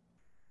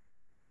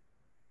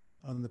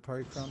on the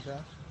parikram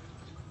path.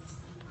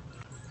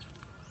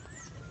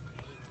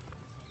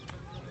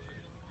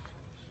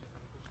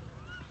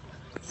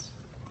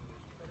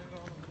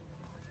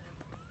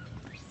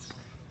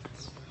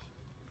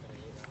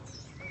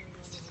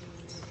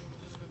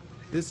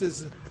 This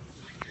is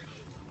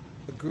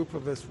a group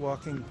of us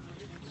walking.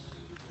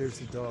 There's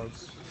the dog.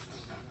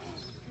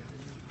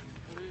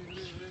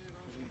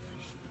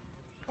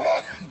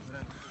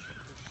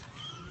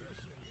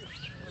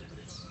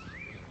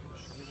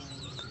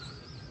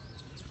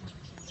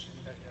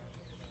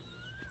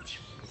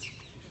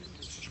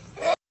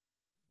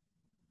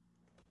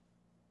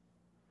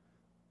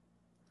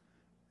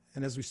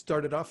 And as we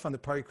started off on the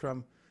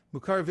parikram,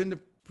 Mukaravinda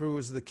Prabhu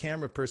was the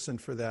camera person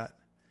for that.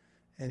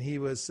 And he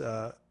was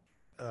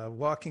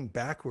walking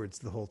backwards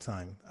the whole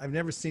time. I've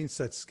never seen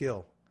such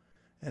skill.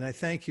 And I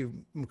thank you,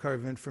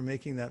 Mukaravinda, for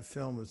making that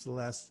film. It was the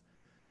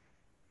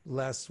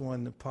last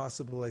one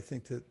possible, I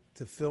think, to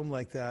to film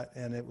like that,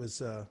 and it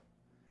was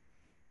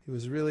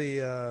really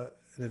an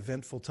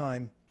eventful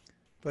time.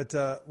 But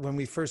when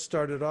we first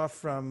started off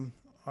from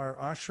our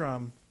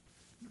ashram,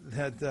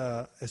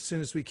 as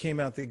soon as we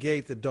came out the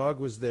gate, the dog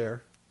was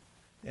there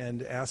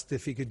and asked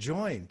if he could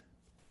join.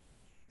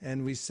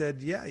 And we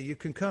said, yeah, you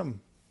can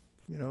come.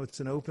 You know,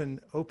 it's an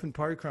open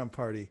parikram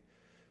party.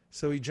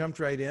 So he jumped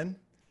right in,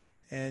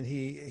 and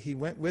he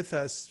went with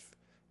us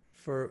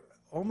for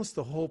almost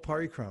the whole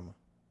parikrama.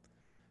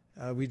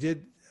 We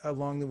did,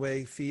 along the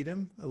way, feed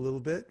him a little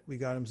bit. We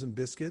got him some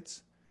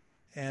biscuits.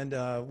 And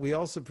we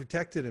also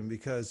protected him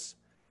because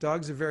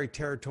dogs are very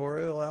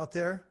territorial out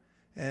there.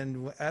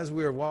 And as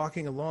we were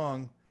walking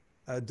along,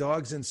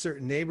 dogs in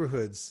certain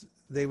neighborhoods,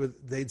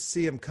 they'd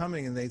see him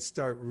coming and they'd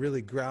start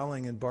really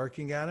growling and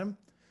barking at him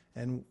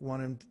and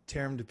want him to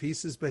tear him to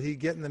pieces. But he'd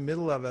get in the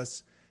middle of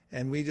us,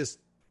 and we just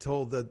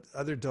told the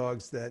other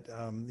dogs that,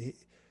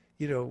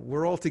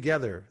 we're all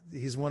together.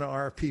 He's one of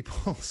our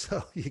people,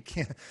 so you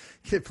can't,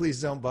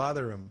 please don't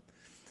bother him.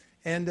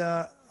 And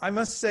I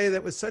must say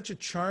that was such a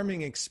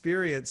charming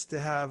experience to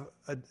have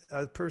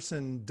a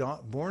person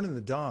born in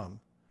the Dham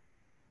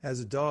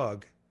as a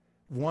dog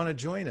want to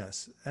join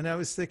us. And I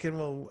was thinking,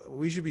 well,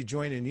 we should be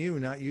joining you,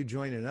 not you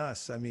joining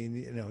us. I mean,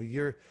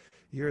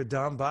 you're a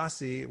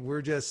Dhambasi.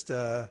 We're just,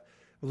 at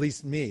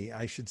least me,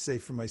 I should say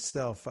for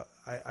myself,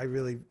 I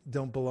really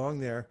don't belong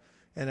there.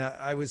 And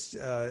I was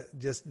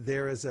just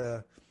there as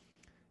a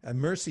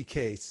mercy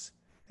case.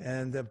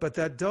 And but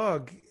that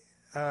dog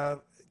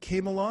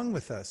came along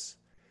with us.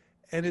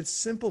 And it's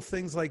simple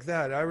things like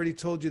that. I already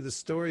told you the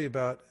story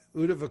about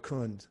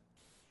Uddhavakund.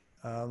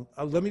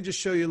 Let me just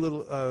show you a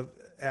little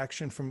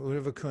action from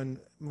Uddhavakund.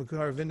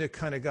 Mukaravinda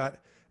kind of got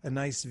a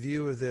nice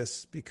view of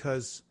this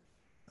because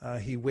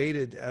he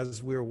waited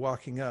as we were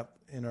walking up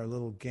in our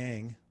little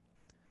gang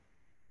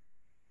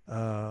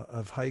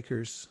of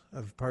hikers,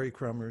 of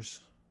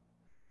parikramers.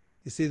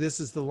 You see, this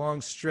is the long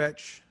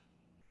stretch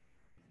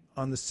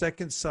on the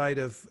second side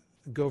of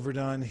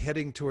Govardhan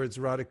heading towards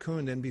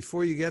Radhakund. And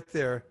before you get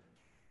there,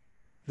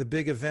 the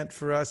big event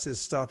for us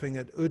is stopping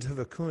at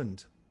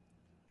Uddhavakund.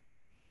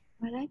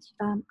 Maharaj,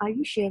 are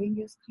you sharing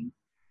your screen?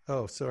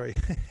 Oh, sorry.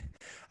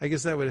 I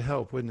guess that would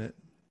help, wouldn't it?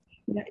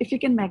 Yeah, if you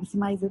can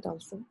maximize it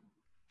also.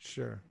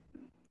 Sure.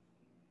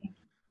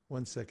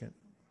 1 second.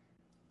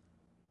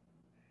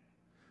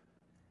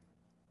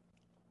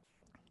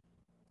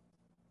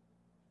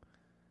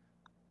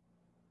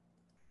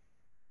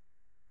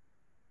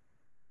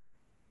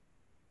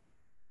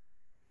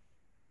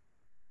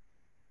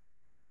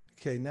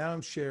 Okay, now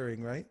I'm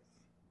sharing, right?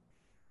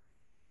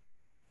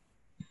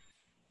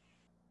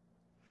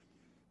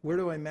 Where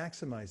do I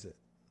maximize it?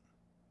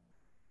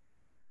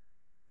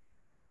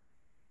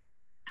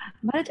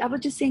 Maharaj, I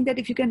was just saying that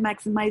if you can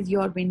maximize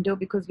your window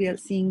because we are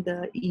seeing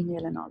the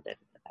email and all that.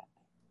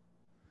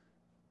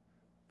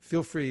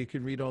 Feel free, you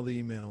can read all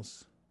the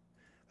emails.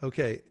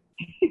 Okay.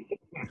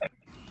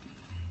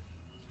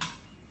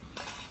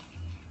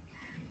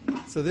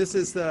 So this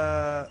is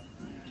the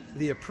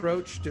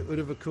approach to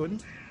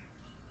Uddhavakund.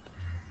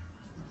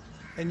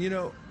 And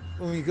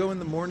when we go in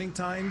the morning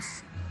times,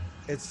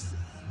 it's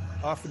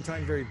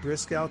oftentimes very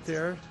brisk out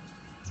there.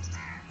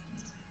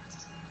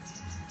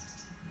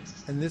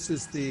 And this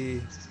is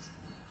the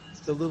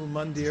little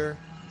mandir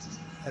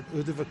at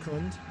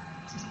Uddhavakund.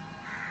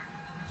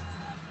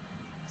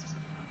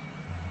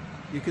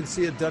 You can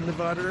see a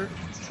Dandavatar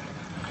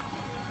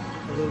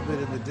a little bit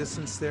in the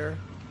distance there.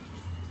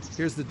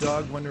 Here's the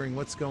dog wondering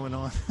what's going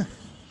on.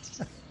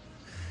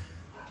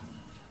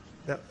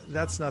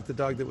 That's not the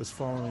dog that was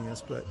following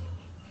us, but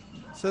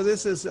so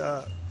this is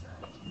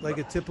like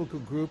a typical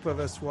group of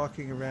us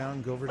walking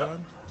around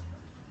Govardhan,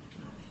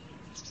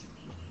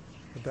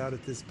 about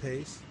at this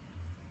pace.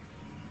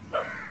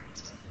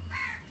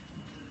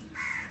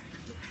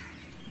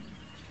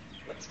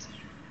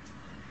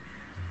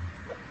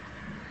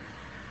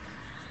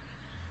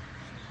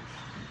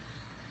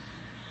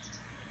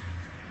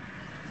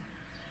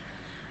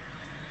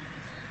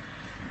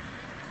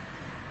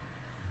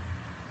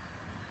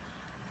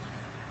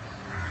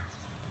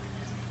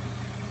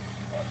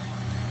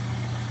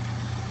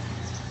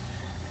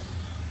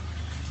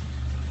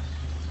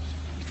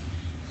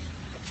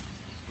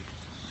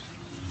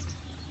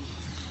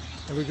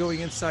 And we're going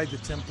inside the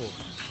temple.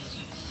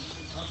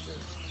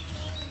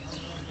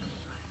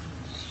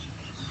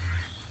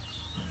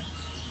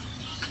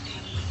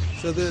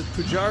 So the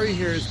pujari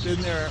here has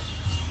been there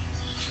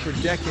for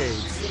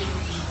decades.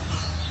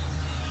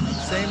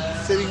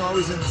 Sitting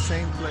always in the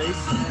same place.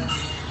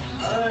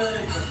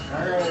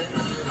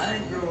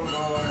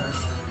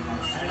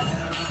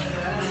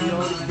 He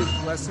always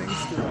gives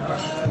blessings to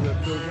the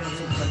pilgrims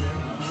who come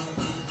in.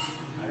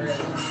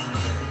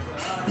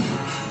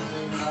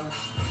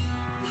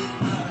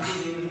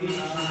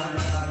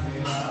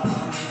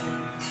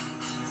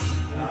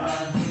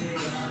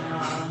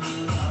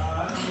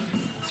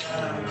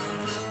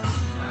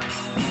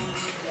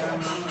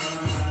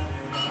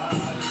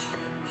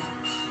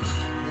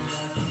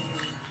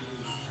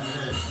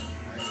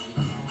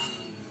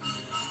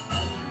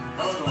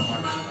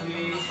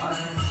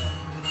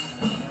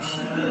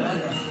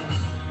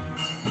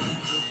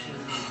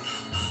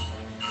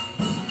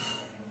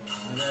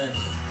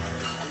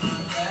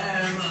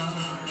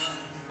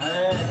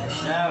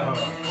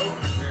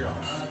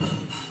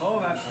 Oh,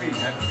 that's sweet,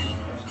 that's sweet.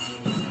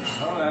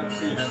 Oh, that's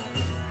sweet, that's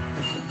sweet.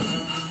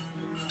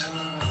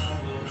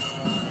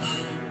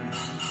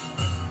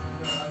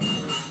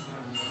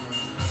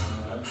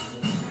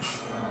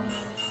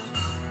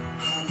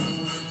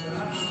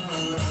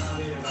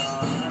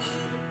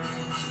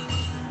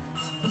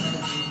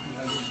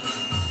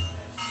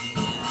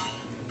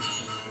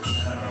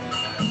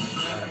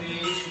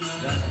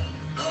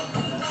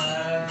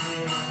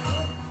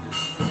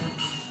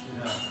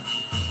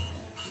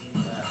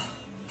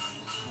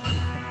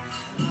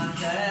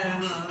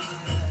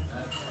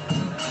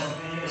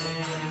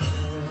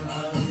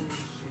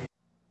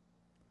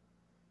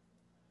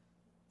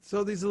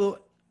 So these little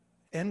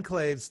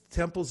enclaves,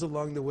 temples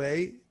along the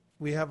way,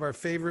 we have our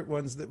favorite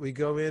ones that we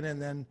go in,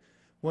 and then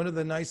one of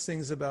the nice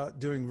things about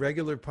doing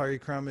regular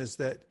parikrama is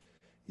that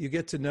you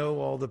get to know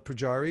all the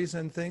pujaris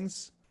and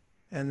things.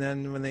 And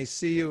then when they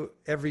see you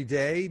every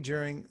day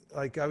during,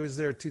 like I was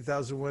there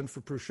 2001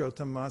 for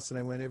Purushottam Mas, and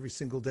I went every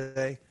single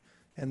day.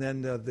 And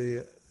then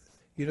the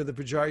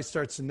pujari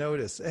starts to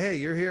notice, hey,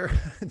 you're here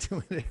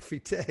doing it every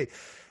day.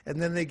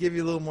 And then they give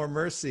you a little more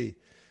mercy.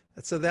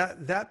 So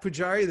that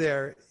pujari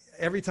there,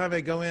 every time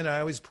I go in,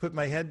 I always put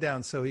my head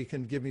down so he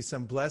can give me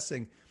some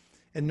blessing.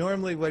 And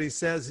normally what he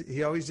says,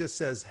 he always just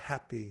says,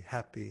 happy,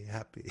 happy,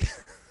 happy.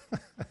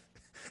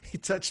 He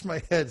touched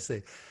my head,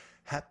 say,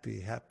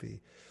 happy, happy.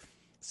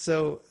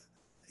 So,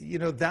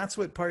 that's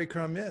what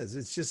parikram is.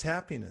 It's just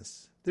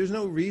happiness. There's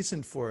no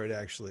reason for it,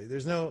 actually.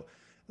 There's no,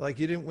 like,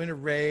 you didn't win a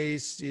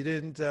race. You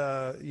didn't,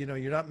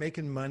 you're not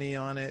making money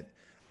on it.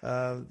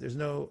 There's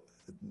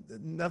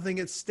nothing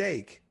at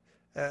stake.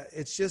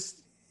 It's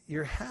just,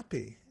 you're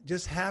happy.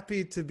 Just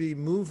happy to be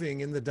moving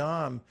in the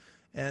Dham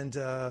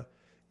and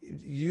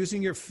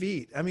using your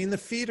feet. I mean, the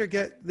feet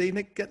get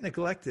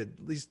neglected.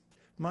 At least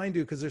mine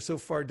do, because they're so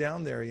far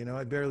down there.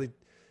 I barely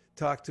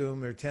talk to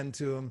them or tend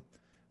to them.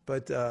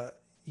 But,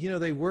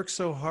 they work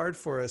so hard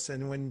for us.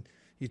 And when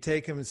you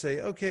take them and say,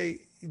 okay,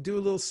 do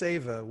a little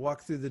seva,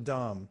 walk through the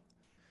Dham,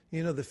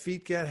 the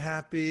feet get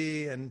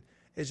happy. And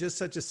it's just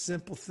such a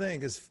simple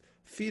thing, because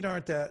feet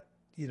aren't that,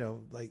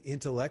 like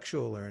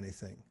intellectual or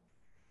anything.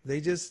 They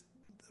just,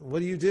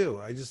 what do?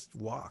 I just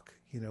walk,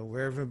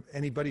 wherever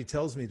anybody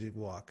tells me to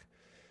walk.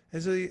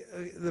 And so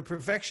the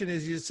perfection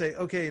is you just say,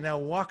 okay, now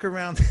walk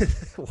around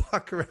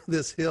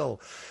this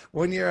hill.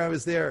 One year I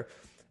was there,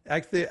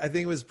 actually, I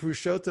think it was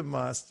Purushottam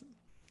Mas,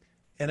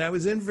 and I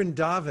was in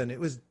Vrindavan. It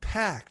was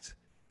packed.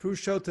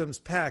 Purushottam's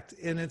packed,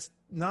 and it's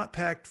not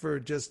packed for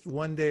just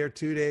 1 day or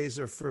 2 days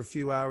or for a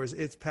few hours.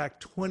 It's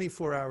packed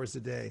 24 hours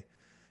a day.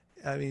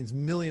 I mean, it's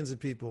millions of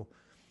people.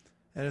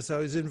 And so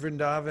I was in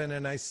Vrindavan,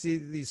 and I see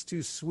these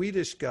two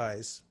Swedish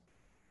guys.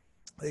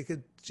 They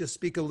could just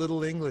speak a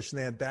little English, and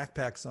they had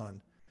backpacks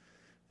on.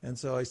 And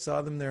so I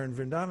saw them there in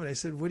Vrindavan. I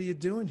said, what are you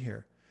doing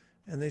here?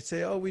 And they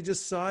say, oh, we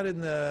just saw it in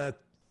the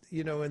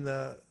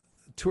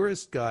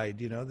tourist guide,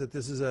 that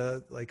this is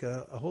a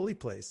holy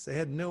place. They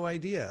had no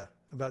idea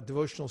about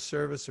devotional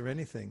service or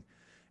anything.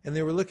 And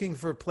they were looking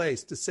for a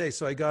place to stay.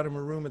 So I got them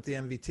a room at the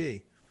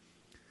MVT.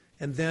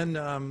 And then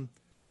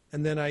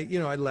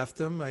I left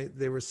them.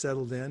 They were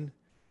settled in.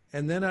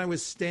 And then I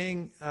was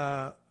staying,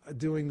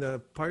 doing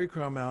the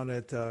parikram out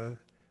at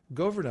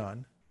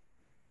Govardhan.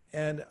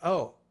 And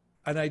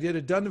I did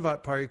a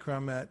Dandavat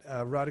parikram at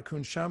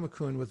Radhakund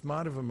Shamakund with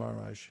Madhava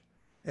Maharaj.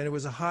 And it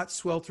was a hot,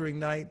 sweltering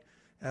night.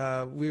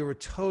 We were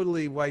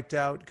totally wiped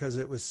out because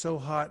it was so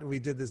hot. We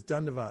did this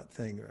Dandavat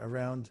thing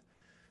around.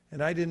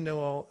 And I didn't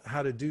know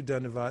how to do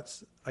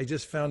Dandavats. I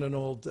just found an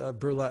old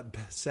burlap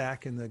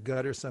sack in the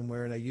gutter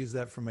somewhere, and I used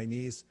that for my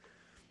knees.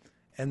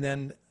 And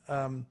then,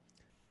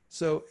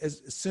 so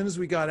as soon as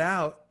we got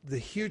out, the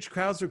huge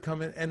crowds were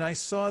coming, and I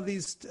saw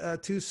these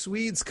two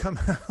Swedes come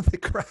out of the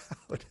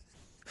crowd.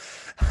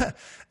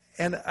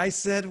 And I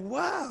said,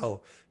 wow,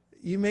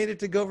 you made it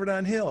to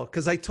Govardhan Hill.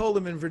 Because I told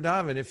them in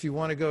Vrindavan, if you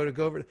want to go to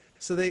Govardhan.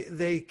 So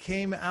they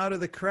came out of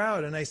the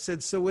crowd, and I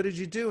said, so what did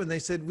you do? And they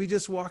said, we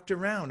just walked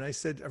around. I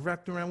said, I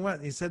walked around what?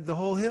 And he said, the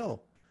whole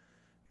hill.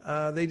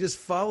 They just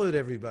followed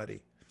everybody.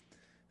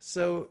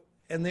 So,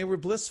 and they were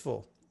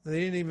blissful. They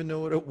didn't even know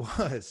what it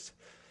was.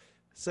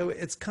 So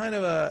it's kind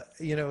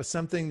of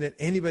something that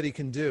anybody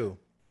can do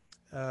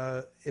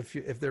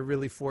if they're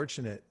really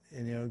fortunate,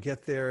 and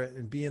get there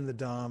and be in the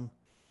Dham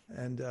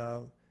and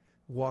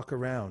walk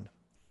around.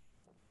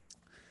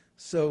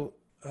 So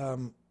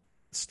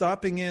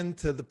stopping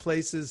into the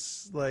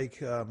places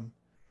like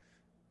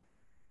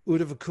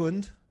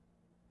Uddhavakund,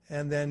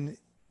 and then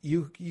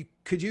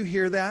could you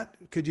hear that?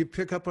 Could you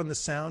pick up on the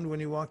sound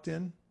when you walked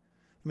in?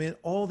 I mean,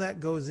 all that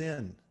goes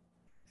in.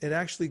 It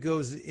actually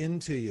goes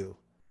into you,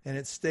 and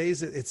it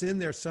stays. It's in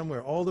there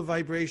somewhere. All the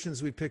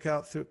vibrations we pick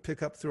up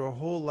through our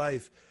whole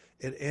life,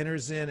 it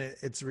enters in.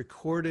 It's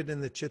recorded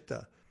in the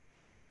chitta.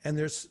 And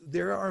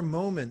there are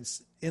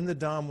moments in the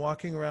Dham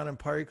walking around in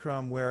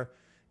parikram where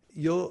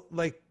you'll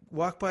like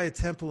walk by a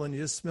temple and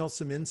you just smell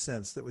some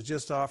incense that was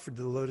just offered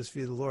to the lotus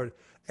feet of the Lord,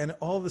 and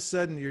all of a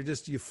sudden you're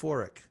just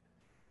euphoric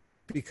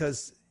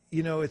because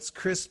it's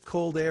crisp,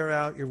 cold air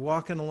out. You're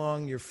walking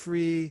along. You're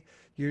free.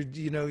 You're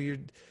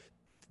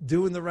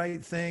doing the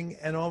right thing,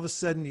 and all of a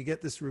sudden you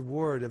get this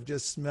reward of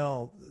just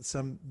smell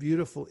some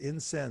beautiful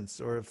incense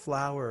or a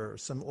flower or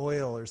some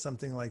oil or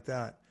something like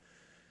that.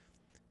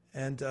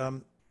 And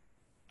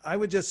I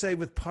would just say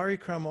with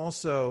parikram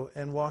also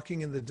and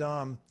walking in the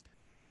Dham,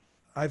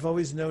 I've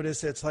always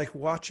noticed it's like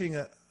watching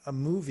a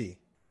movie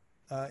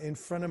in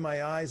front of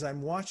my eyes.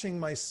 I'm watching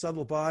my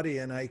subtle body,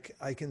 and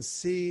I can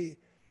see,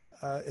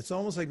 it's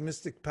almost like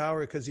mystic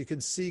power, because you can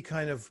see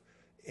kind of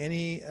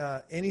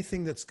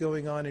anything that's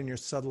going on in your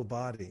subtle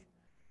body.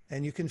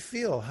 And you can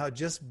feel how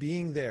just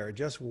being there,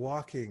 just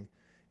walking,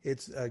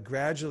 it's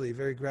gradually,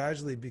 very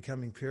gradually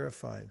becoming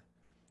purified.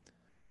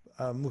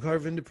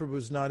 Mukharvinda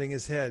Prabhu's nodding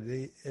his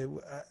head.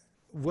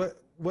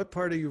 What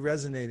part are you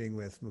resonating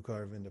with,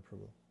 Mukharvinda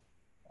Prabhu?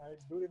 I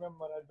do remember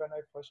Maharaj, when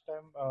I first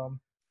time,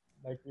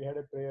 like we had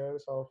a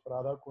prayers of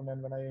Radha Kund,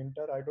 and when I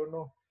enter, I don't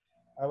know,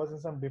 I was in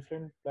some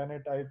different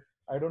planet.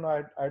 I don't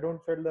know, I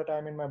don't feel that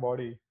I'm in my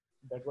body.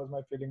 That was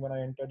my feeling when I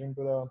entered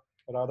into the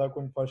Radha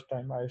Kund first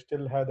time. I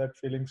still have that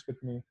feelings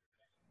with me,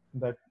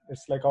 that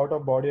it's like out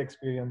of body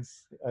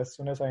experience as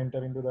soon as I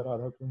enter into the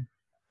Radha Kund.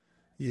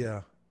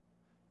 Yeah,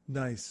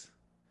 nice.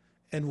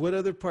 And what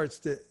other parts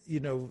that,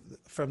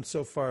 from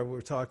so far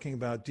we're talking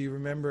about, do you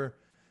remember,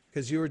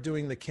 because you were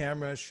doing the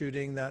camera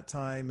shooting that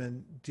time,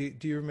 and do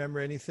you remember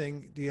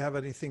anything, do you have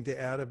anything to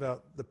add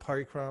about the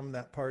parikram,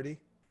 that party?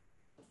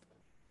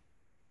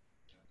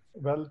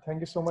 Well, thank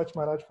you so much,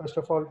 Maharaj, first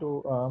of all,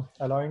 to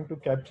allowing to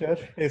capture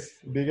his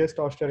biggest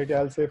austerity,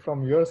 I'll say,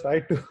 from your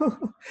side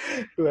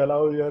to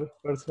allow your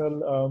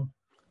personal,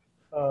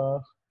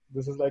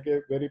 this is like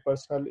a very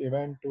personal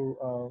event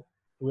to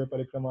a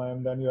parikrama,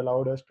 and then you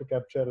allowed us to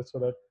capture so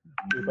that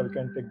people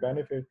can take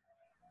benefit.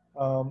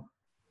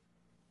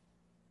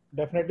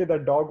 Definitely the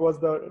dog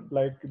was the,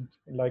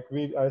 like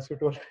we, as you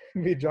told,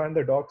 we joined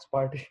the dogs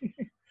party.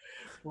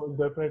 Was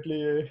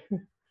definitely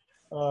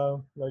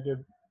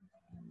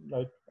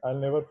like I'll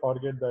never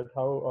forget that,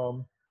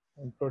 how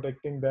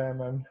protecting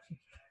them and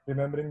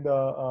remembering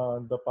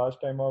the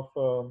pastime of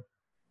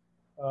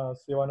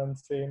Sivanand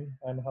Sen,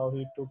 and how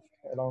he took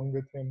along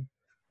with him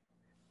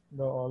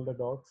all the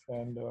dogs.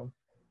 And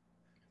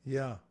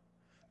Yeah,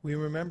 we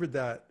remembered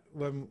that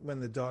when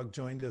the dog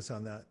joined us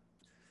on that.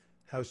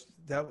 How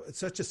that it's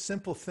such a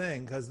simple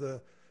thing, because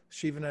the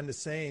Shivananda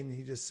Sen,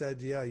 he just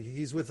said, yeah,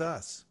 he's with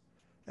us.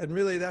 And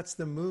really that's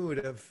the mood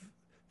of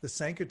the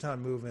Sankirtan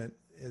movement,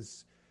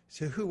 is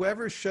to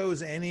whoever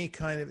shows any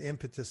kind of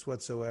impetus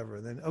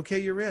whatsoever, then okay,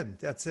 you're in.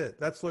 That's it.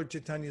 That's Lord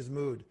Chaitanya's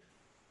mood.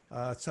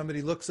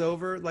 Somebody looks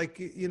over,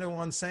 like,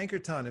 on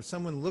Sankirtan, if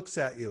someone looks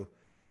at you,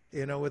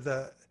 with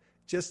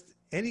just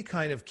any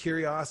kind of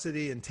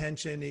curiosity,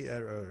 intention,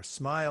 or a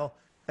smile,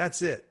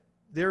 that's it.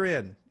 They're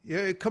in.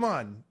 Come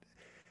on.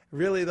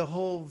 Really, the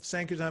whole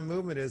Sankirtan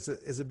movement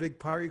is a big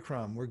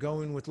parikram. We're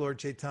going with Lord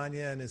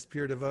Chaitanya and his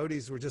pure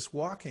devotees. We're just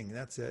walking.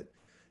 That's it.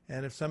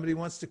 And if somebody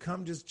wants to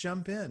come, just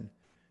jump in.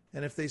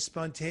 And if they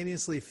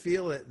spontaneously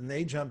feel it and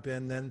they jump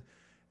in,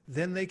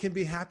 then they can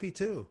be happy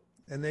too.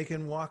 And they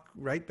can walk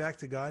right back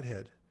to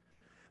Godhead.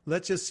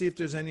 Let's just see if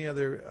there's any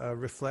other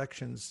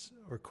reflections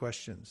or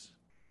questions.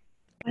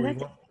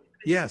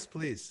 Yes,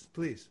 please.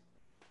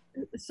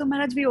 So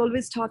Maharaj, we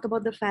always talk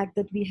about the fact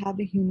that we have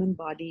a human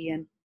body,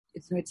 and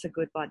it's a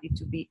good body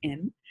to be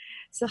in.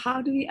 So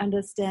how do we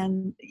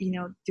understand,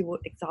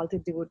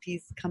 exalted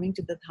devotees coming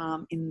to the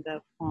Dham in the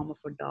form of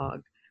a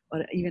dog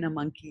or even a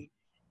monkey?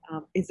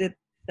 Is it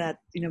that,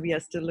 we are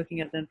still looking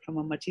at them from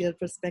a material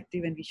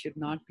perspective and we should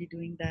not be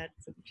doing that?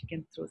 So if you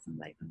can throw some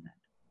light on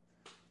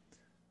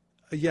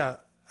that. Yeah,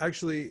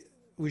 actually,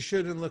 we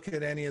shouldn't look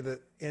at any of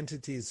the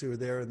entities who are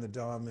there in the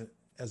Dham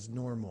as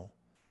normal.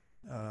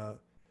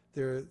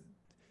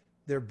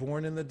 They're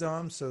born in the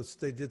Dham, so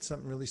they did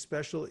something really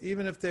special.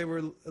 Even if they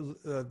were,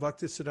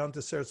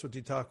 Bhaktisiddhanta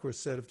Saraswati Thakur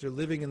said, if they're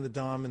living in the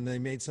Dham and they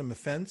made some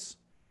offense,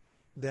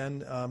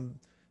 then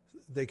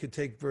they could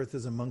take birth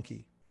as a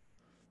monkey.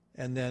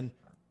 And then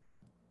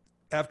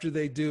after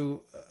they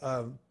do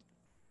a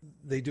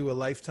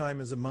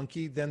lifetime as a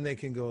monkey, then they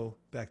can go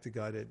back to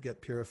Godhead,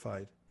 get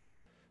purified.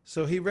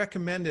 So he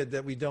recommended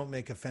that we don't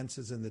make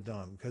offenses in the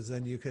Dham, because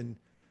then you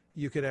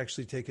could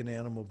actually take an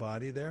animal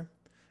body there.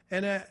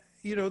 And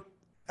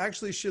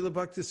actually, Srila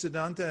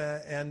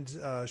Bhaktisiddhanta and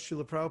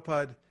Srila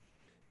Prabhupada,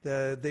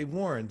 they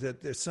warned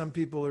that there's some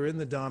people are in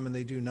the Dham and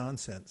they do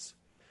nonsense.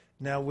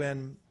 Now, we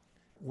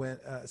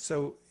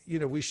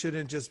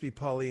shouldn't just be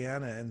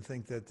Pollyanna and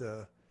think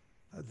that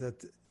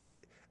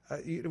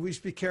we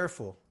should be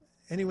careful.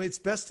 Anyway, it's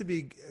best to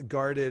be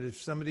guarded.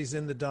 If somebody's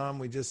in the Dham,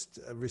 we just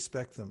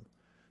respect them.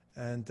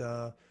 And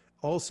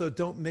also,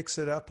 don't mix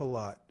it up a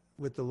lot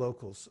with the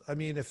locals. I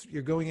mean, if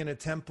you're going in a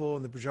temple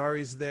and the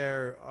pujari's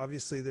there,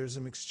 obviously there's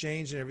some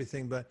exchange and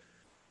everything, but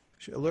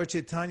Lord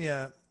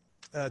Chaitanya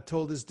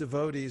told his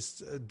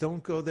devotees,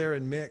 don't go there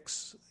and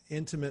mix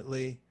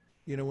intimately,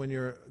 when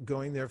you're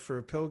going there for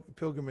a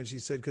pilgrimage, he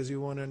said, because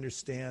you won't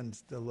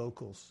understand the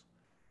locals.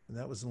 And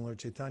that was in Lord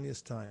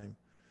Chaitanya's time.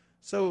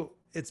 So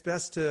it's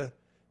best to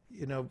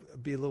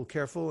be a little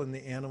careful, and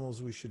the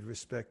animals we should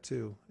respect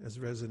too as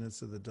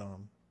residents of the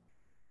Dham.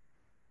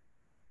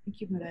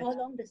 Thank you, Maharaj.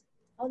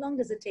 How long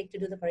does it take to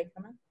do the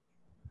parikrama?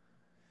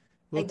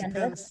 Well, Like it Dandavat?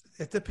 depends.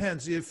 It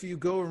depends. If you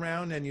go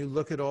around and you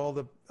look at all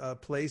the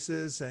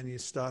places and you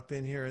stop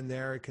in here and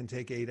there, it can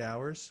take 8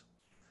 hours.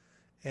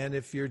 And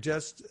if you're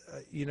just,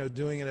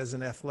 doing it as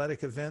an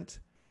athletic event,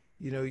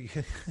 you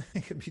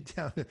can be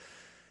down.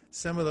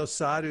 Some of those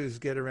sadhus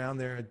get around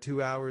there in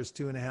 2 hours,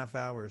 2.5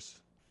 hours.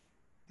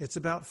 It's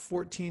about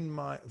 12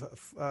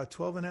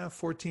 and a half,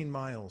 14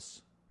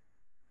 miles.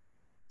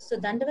 So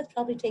Dandavat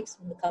probably takes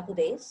a couple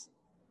days.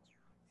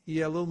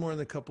 Yeah, a little more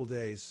than a couple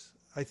days.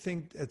 I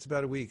think it's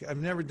about a week. I've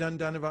never done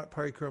Dandavat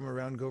Parikrama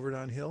around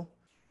Govardhan Hill.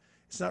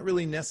 It's not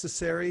really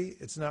necessary.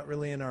 It's not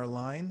really in our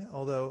line,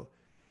 although,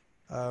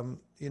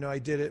 I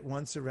did it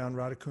once around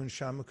Radhakund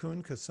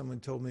Shamakund because someone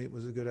told me it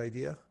was a good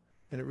idea,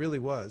 and it really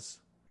was.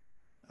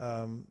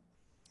 And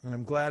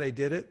I'm glad I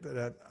did it,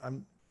 but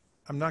I'm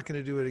not going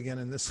to do it again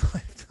in this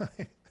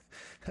lifetime.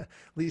 At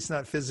least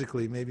not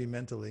physically, maybe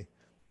mentally.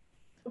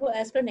 Well,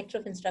 as per Nectar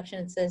of Instruction,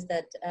 it says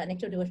that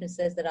Nectar of Devotion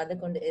says that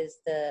Radhakund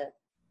is the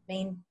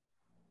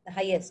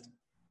highest.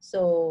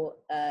 So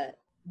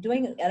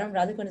doing around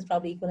Radhakund is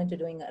probably equivalent to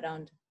doing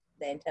around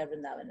the entire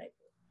Vrindavan, right?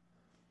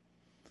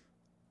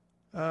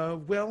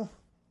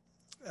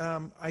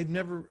 I'd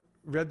never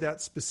read that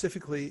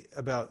specifically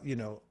about,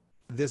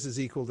 this is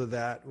equal to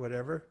that,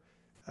 whatever.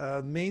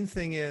 Main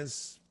thing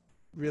is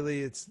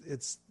really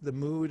it's the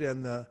mood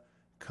and the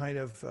kind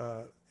of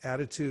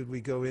attitude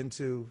we go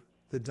into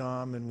the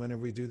Dham and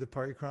whenever we do the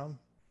parikram.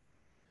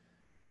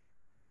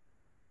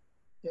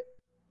 Yeah.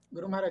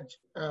 Guru Maharaj,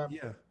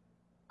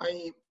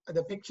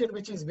 the picture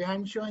which is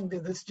behind showing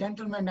that this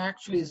gentleman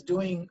actually is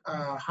doing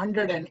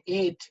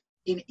 108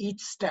 in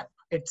each step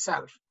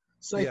itself.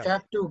 So if you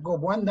have to go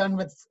one done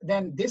with,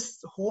 then this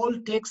whole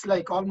takes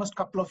like almost a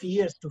couple of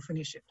years to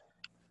finish it.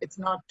 It's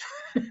not,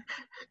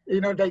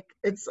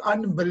 it's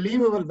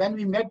unbelievable. When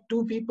we met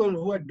two people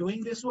who are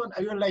doing this one,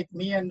 I was like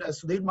me and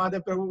Sudhir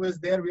Madhav Prabhu was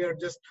there.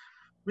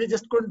 We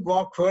just couldn't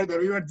walk further.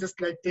 We were just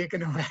like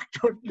taken aback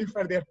totally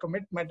for their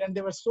commitment, and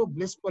they were so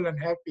blissful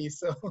and happy.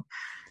 So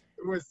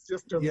it was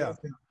just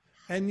amazing.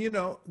 Yeah.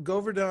 And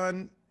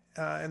Govardhan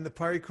and the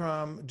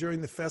parikram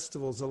during the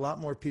festivals, a lot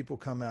more people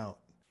come out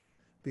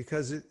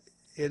because it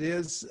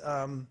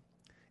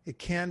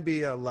can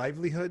be a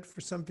livelihood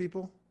for some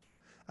people.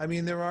 I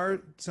mean, there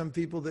are some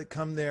people that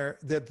come there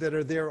that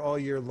are there all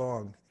year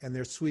long, and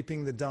they're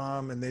sweeping the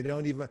Dham, and they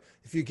don't even,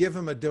 if you give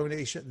them a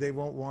donation, they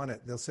won't want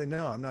it. They'll say,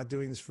 no, I'm not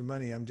doing this for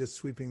money. I'm just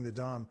sweeping the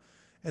Dham.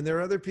 And there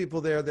are other people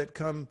there that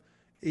come,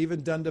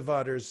 even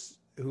Dandavatars,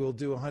 who will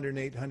do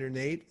 108,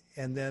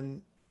 and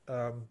then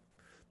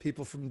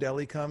people from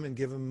Delhi come and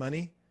give them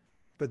money,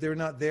 but they're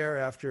not there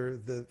after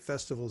the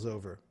festival's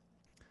over.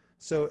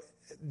 So,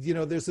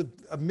 there's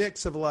a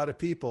mix of a lot of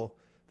people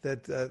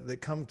that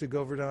come to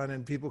Govardhan,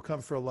 and people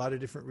come for a lot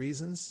of different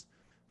reasons,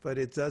 but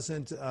it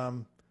doesn't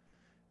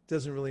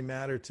really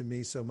matter to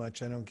me so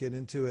much. I don't get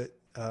into it.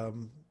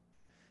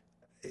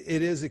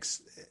 It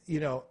is,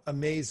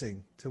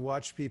 amazing to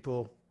watch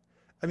people.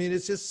 I mean,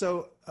 it's just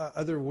so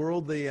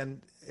otherworldly,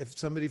 and if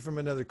somebody from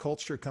another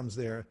culture comes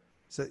there,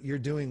 so you're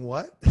doing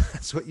what?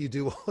 That's what you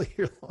do all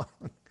year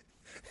long.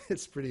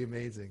 It's pretty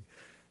amazing.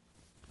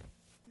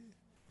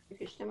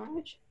 Krishna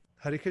Maharaj.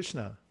 Hare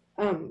Krishna.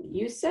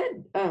 You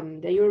said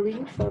that you were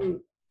reading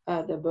from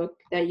the book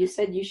that you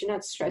said you should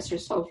not stress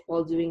yourself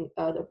while doing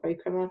the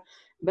parikrama,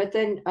 but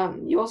then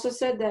you also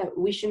said that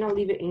we should not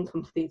leave it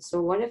incomplete.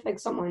 So what if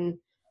someone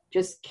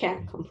just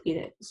can't complete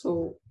it?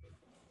 So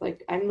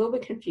I'm a little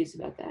bit confused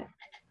about that.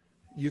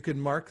 You can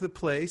mark the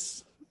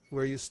place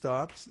where you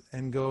stopped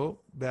and go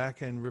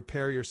back and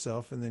repair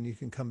yourself, and then you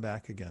can come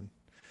back again.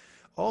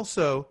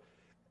 Also,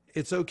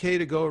 it's okay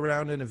to go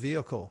around in a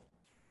vehicle.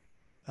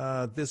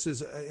 This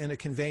is in a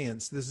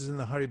conveyance. This is in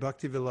the Hari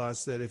Bhakti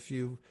Vilas, that if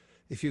you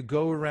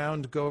go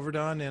around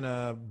Govardhan in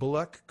a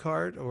bullock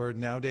cart, or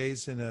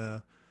nowadays in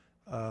a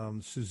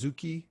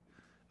Suzuki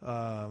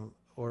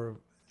or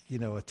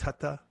a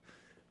Tata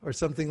or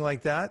something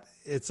like that,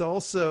 it's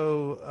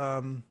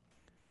also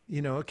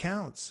it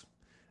counts.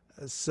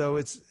 So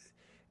it's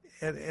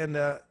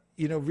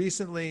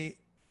recently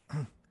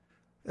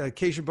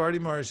Keshav Bharti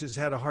Maharaj has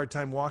had a hard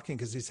time walking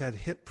because he's had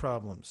hip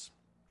problems.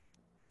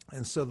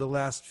 And so the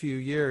last few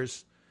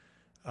years,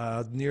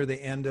 near the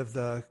end of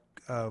the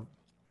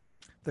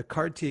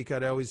Kartik,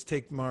 I'd always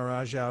take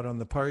Maharaj out on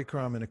the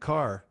parikram in a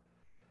car.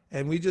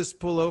 And we just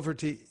pull over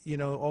to,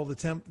 all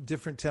the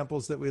different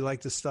temples that we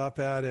like to stop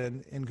at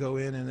and go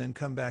in and then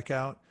come back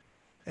out.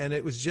 And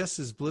it was just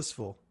as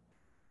blissful.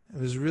 It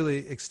was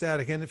really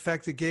ecstatic. And in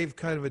fact, it gave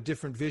kind of a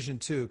different vision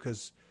too,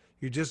 because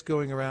you're just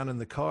going around in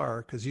the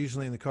car, because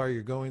usually in the car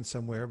you're going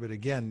somewhere. But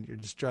again, you're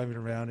just driving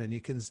around, and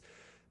you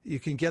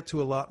can get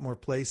to a lot more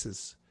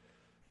places.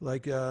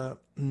 Like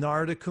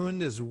Narada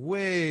Kund is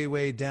way,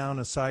 way down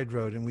a side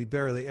road, and we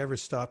barely ever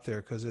stop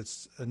there because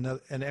it's an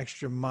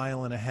extra 1.5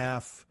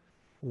 miles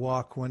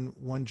walk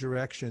one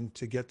direction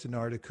to get to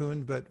Narada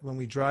Kund. But when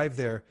we drive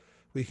there,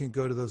 we can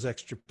go to those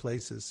extra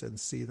places and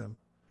see them.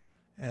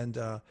 And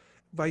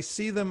by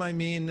see them, I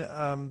mean,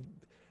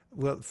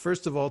 well,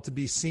 first of all, to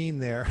be seen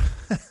there,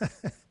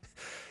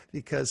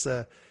 because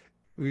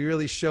we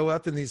really show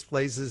up in these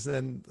places.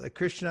 And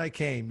Krishna, I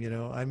came.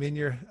 I'm in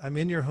your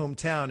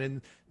hometown.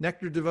 And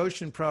Nectar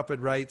Devotion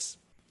Prabhupada writes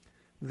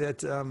that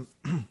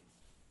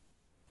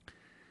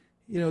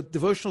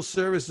devotional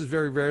service is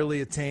very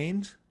rarely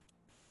attained,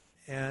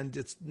 and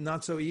it's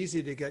not so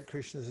easy to get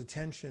Krishna's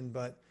attention.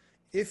 But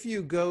if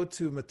you go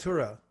to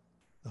Mathura,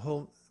 the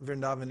whole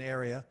Vrindavan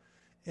area,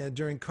 and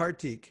during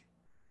Kartik,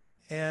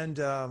 and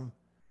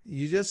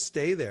you just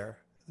stay there,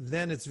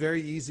 then it's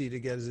very easy to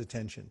get his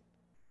attention.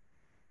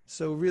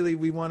 So really,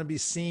 we want to be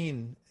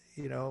seen.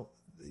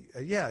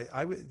 Yeah,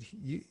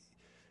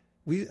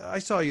 I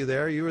saw you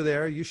there. You were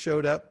there. You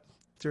showed up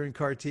during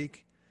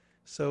Kartik.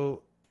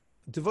 So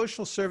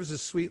devotional service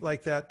is sweet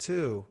like that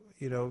too.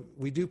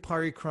 We do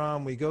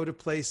parikram. We go to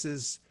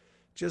places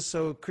just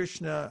so,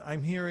 Krishna,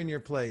 I'm here in your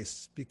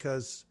place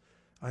because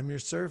I'm your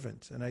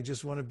servant, and I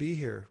just want to be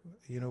here,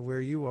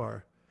 where you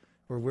are,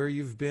 or where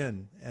you've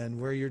been, and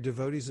where your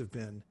devotees have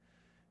been.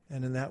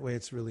 And in that way,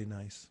 it's really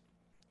nice.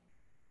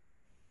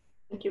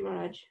 Thank you,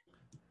 Maharaj.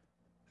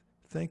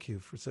 Thank you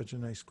for such a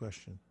nice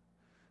question.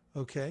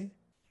 Okay.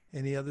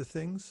 Any other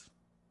things?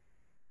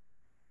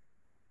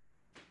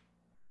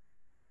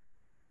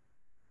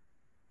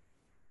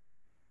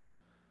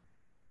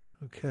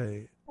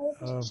 Okay.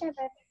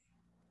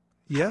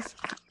 Yes?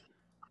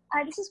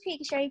 This is Priya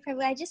Kishori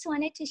Prabhu. I just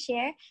wanted to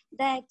share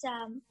that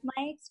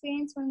my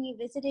experience when we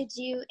visited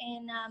you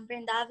in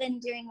Vrindavan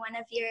during one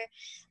of your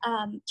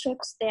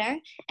trips there,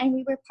 and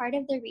we were part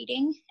of the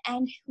reading,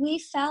 and we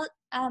felt,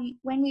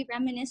 when we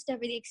reminisced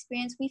over the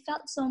experience, we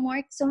felt so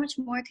much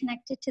more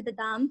connected to the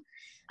Dham,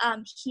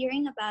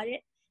 hearing about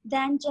it,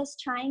 than just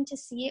trying to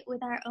see it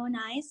with our own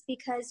eyes,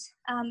 because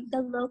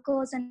the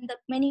locals and the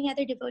many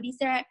other devotees,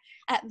 they're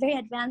at very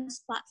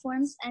advanced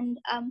platforms, and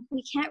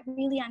we can't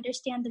really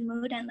understand the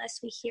mood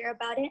unless we hear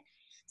about it.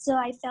 So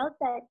I felt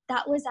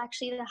that was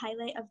actually the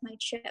highlight of my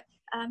trip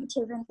to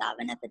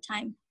Vrindavan at the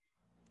time.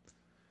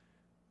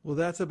 Well,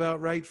 that's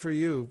about right for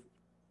you,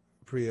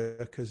 Priya,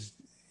 because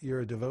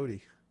you're a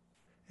devotee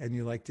and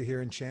you like to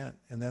hear and chant,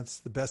 and that's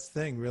the best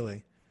thing,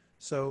 really.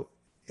 So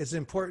it's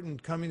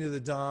important coming to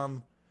the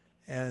Dham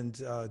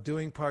and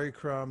doing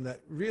parikram,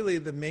 that really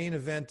the main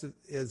event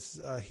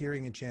is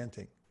hearing and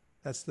chanting.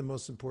 That's the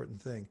most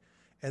important thing.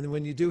 And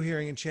when you do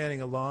hearing and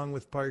chanting along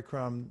with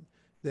parikram,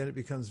 then it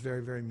becomes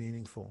very, very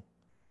meaningful.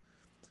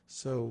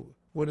 So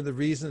one of the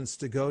reasons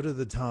to go to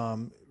the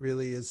Dham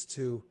really is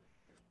to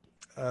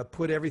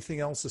put everything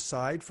else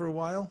aside for a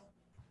while,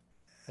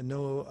 and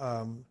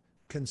no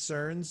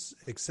concerns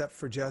except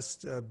for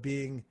just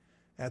being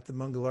at the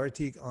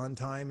Mangalartik on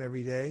time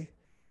every day,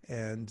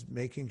 and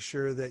making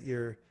sure that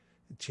you're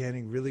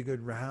chanting really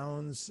good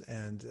rounds,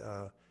 and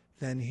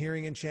then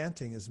hearing and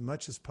chanting as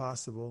much as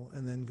possible,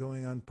 and then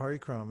going on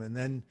parikram. And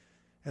then,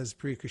 as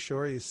Priya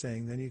Kishori is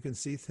saying, then you can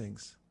see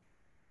things.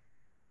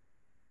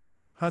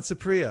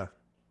 Hansapriya.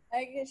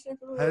 Hare Krishna.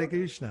 Hare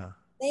Krishna.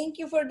 Thank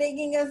you for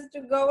taking us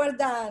to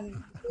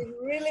Govardhan.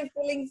 We're really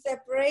feeling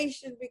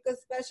separation, because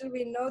especially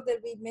we know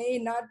that we may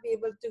not be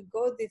able to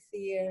go this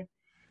year.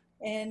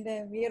 And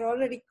we are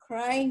already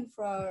crying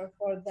for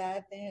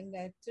that.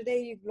 And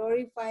today you're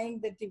glorifying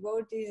the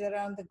devotees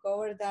around the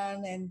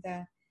Govardhan,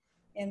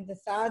 and the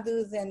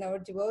sadhus and our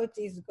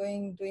devotees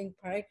doing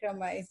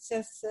parikrama. It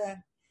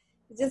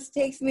just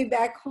takes me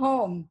back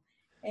home.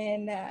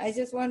 And I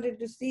just wanted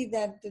to see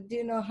that,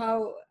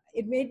 how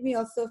it made me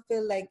also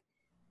feel like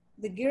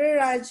the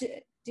Giriraj,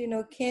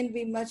 can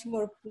be much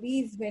more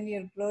pleased when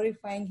you're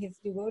glorifying his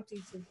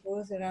devotees who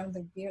goes around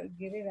the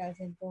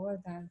Giriraj and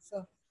Govardhan.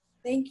 So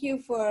thank you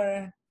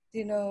for,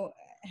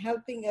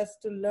 helping us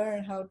to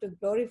learn how to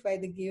glorify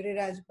the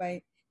Giriraj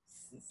by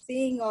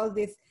seeing all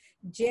these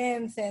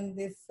gems and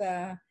this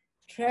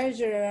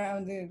treasure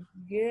around the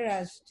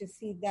Giriraj, to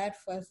see that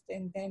first,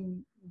 and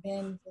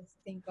then just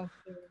think of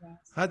Giriraj.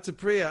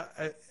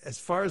 Hatsapriya, as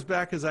far as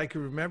back as I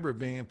can remember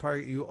being in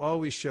Park, you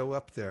always show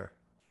up there.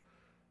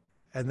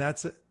 And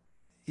that's, I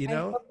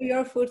follow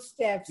your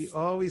footsteps. You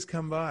always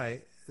come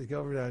by the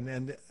Govardhan,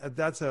 and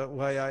that's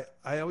why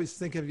I always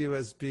think of you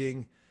as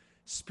being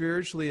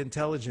spiritually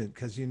intelligent,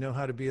 because you know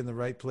how to be in the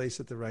right place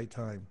at the right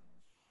time.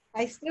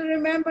 I still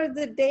remember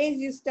the days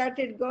you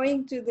started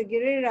going to the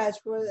Giriraj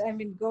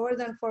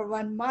Govardhan for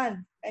 1 month.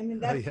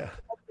 That's the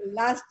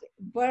last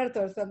birth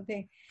or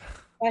something.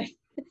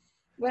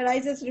 But I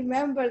just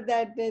remember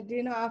that,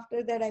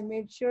 after that I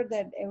made sure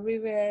that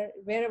everywhere,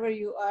 wherever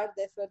you are,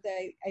 that's what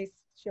I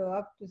show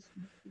up to.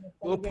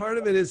 Well, part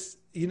of it is,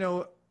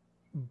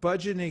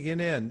 budgeting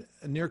it in.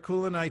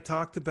 Nirkul and I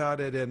talked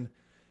about it, and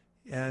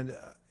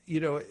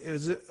it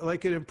was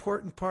like an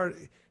important part.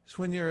 It's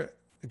when you're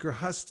a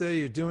grihasta,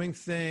 you're doing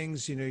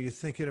things, you're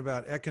thinking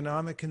about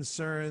economic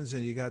concerns,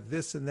 and you got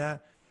this and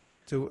that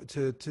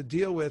to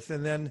deal with.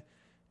 And then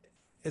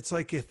it's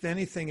like, if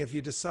anything, if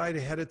you decide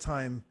ahead of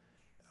time,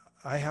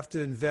 I have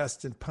to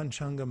invest in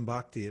Panchangam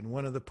Bhakti, and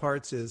one of the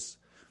parts is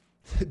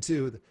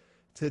to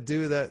to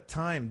do that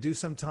time, do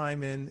some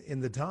time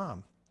in the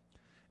Dham.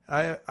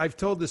 I've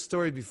told this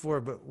story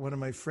before, but one of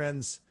my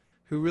friends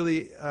who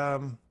really,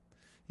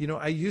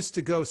 I used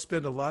to go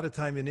spend a lot of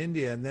time in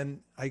India, and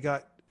then I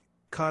got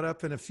caught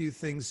up in a few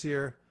things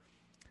here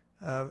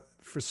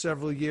for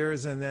several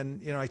years, and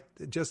then, I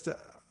just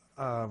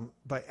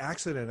by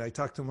accident, I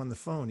talked to him on the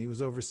phone. He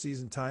was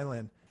overseas in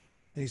Thailand,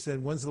 and he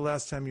said, "When's the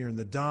last time you were in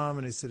the Dham?"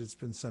 And I said, "It's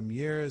been some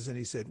years." And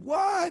he said,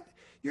 "What?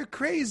 You're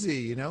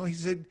crazy." He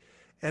said,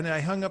 and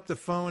I hung up the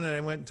phone and I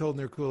went and told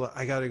Nirkula,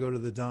 "I got to go to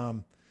the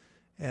Dham."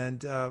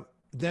 And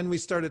then we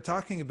started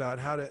talking about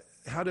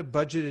how to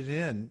budget it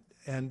in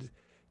and,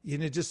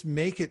 just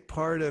make it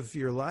part of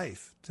your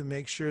life to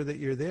make sure that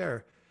you're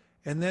there.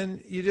 And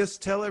then you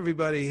just tell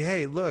everybody,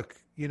 "Hey, look,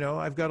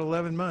 I've got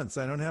 11 months.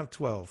 I don't have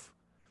 12.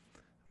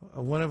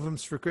 One of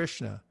them's for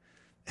Krishna."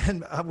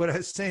 And what I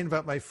was saying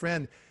about my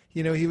friend,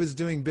 he was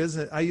doing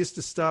business. I used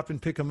to stop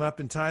and pick him up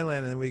in Thailand,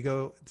 and then we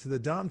go to the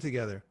Dham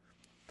together.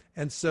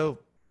 And so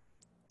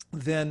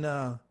then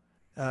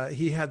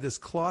he had this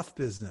cloth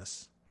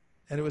business,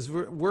 and it was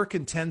work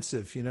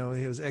intensive. He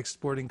was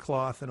exporting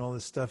cloth and all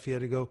this stuff. He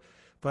had to go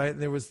buy it.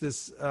 And there was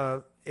this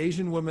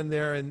Asian woman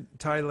there in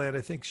Thailand.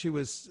 I think she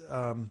was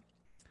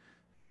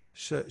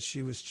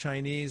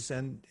Chinese,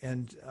 and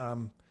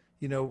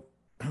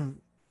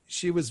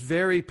she was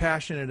very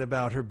passionate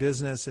about her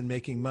business and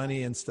making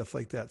money and stuff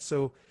like that.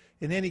 So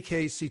in any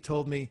case, he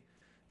told me,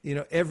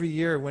 every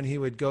year when he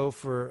would go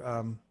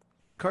for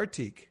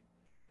Kartik,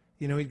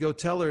 he'd go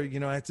tell her,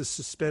 I have to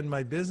suspend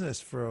my business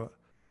for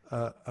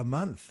a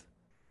month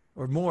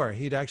or more.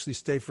 He'd actually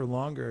stay for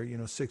longer,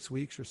 6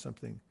 weeks or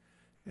something.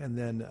 And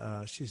then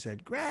she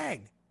said,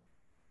 "Greg,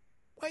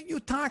 what are you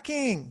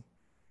talking?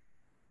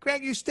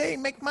 Greg, you stay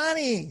and make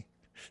money."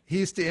 He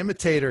used to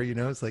imitate her,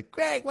 it's like,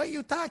 "Greg, what are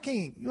you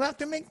talking? You have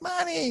to make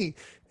money."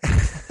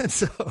 And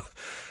so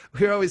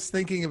we're always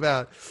thinking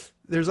about,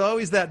 there's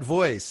always that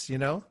voice,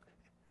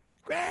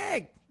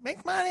 "Greg,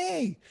 make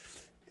money."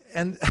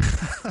 And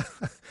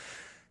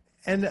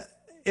and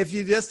if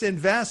you just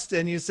invest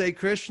and you say,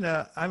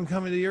 "Krishna, I'm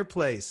coming to your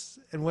place,"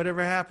 and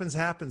whatever happens,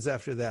 happens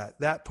after that.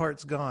 That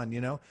part's gone,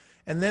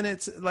 And then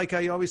it's like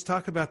I always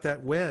talk about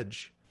that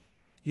wedge.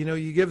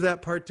 You give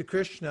that part to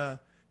Krishna,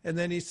 and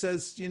then he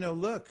says,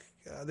 "Look,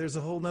 there's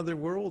a whole nother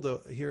world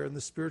here in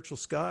the spiritual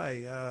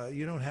sky.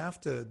 You don't have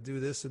to do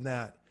this and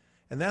that."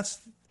 And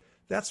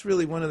that's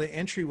really one of the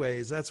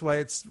entryways. That's why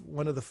it's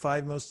one of the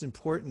 5 most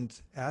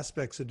important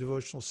aspects of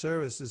devotional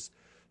service is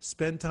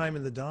spend time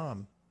in the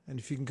Dham. And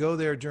if you can go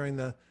there during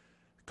the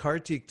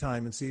Kartik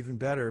time, it's even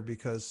better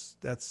because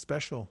that's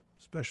special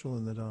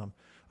in the Dham.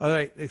 All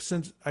right,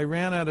 since I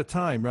ran out of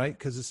time, right,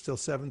 because it's still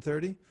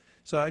 7:30,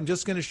 so I'm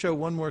just going to show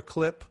one more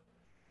clip.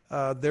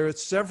 There are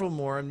several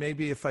more, and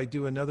maybe if I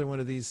do another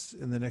one of these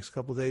in the next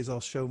couple of days, I'll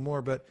show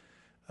more. But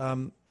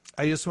I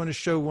just want to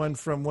show one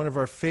from one of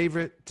our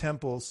favorite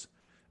temples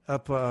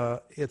up.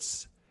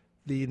 It's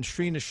the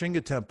Sri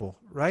Nishinga Temple,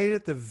 right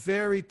at the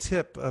very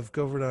tip of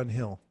Govardhan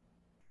Hill.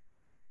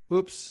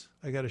 Oops,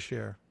 I got to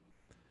share.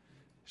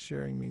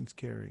 Sharing means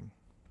caring.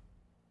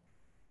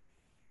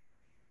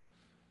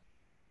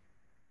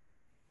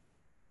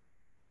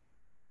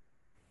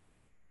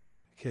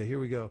 Okay, here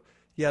we go.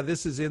 Yeah,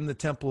 this is in the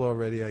temple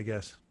already, I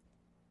guess.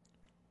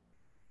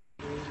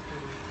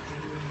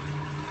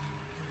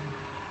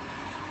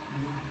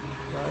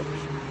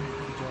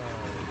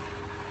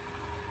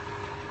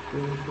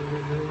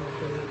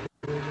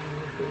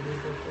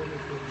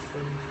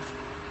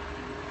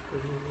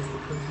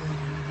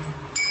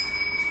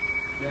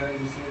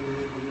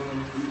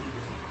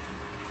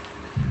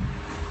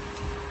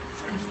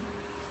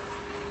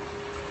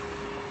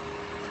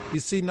 You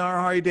see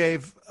Narahari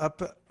Dev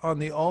up on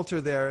the altar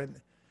there,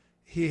 and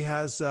he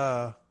has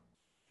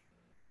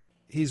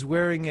he's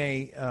wearing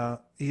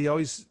he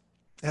always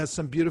has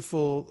some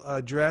beautiful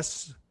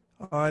dress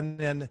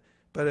on,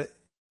 but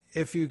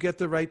if you get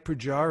the right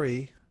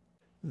pujari,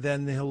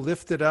 then he'll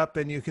lift it up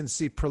and you can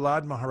see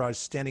Prahlad Maharaj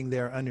standing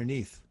there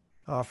underneath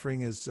offering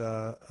his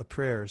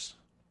prayers.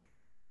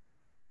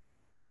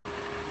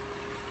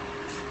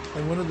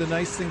 And one of the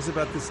nice things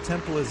about this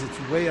temple is it's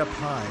way up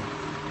high,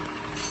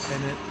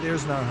 and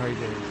there's Narahari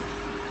Dev.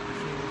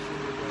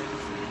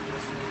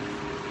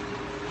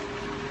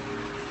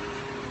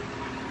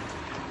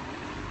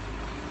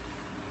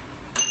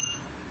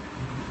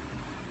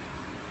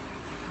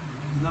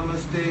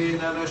 Namaste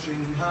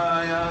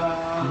Narasimhaya.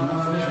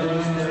 Namaste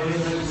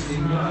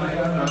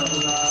Narasimhaya.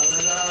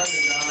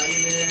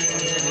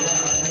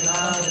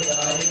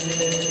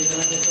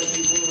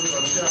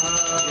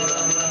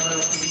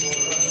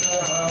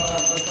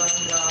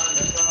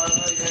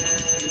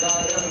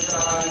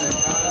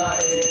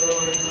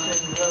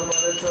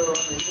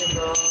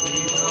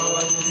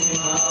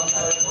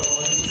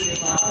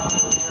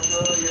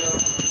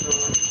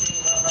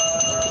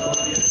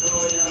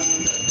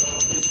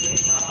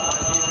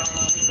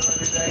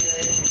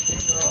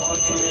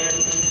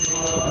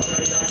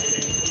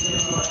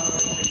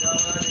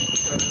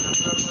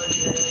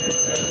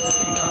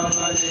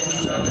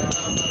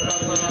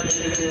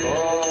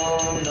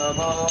 Om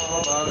Namo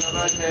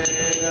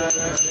Bhagavate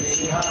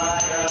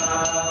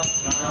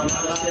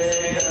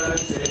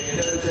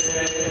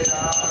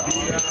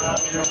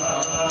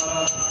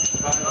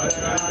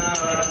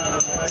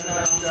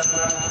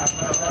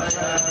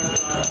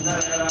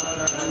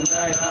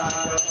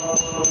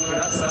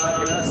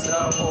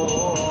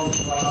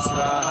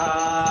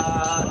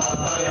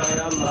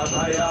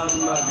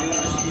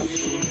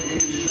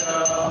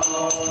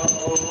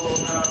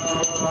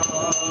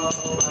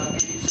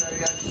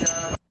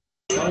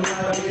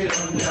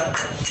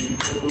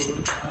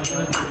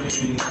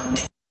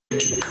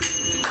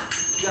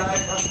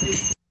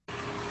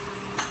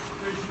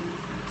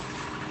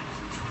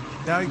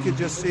Now you can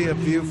just see a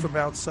view from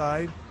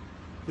outside.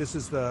 This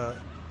is the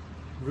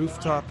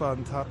rooftop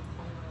on top,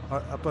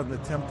 up on the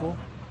temple.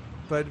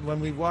 But when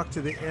we walk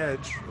to the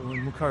edge,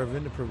 when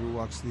Mukaravinda Prabhu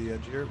walks to the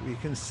edge here, we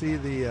can see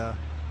the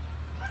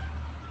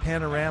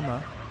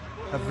panorama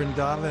of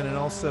Vrindavan and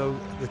also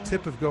the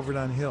tip of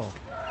Govardhan Hill.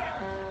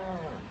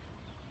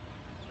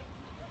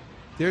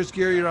 There's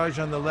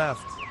Giriraj on the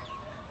left.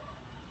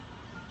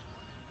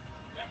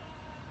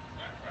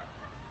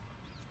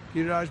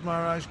 Giriraj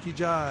Maharaj Ki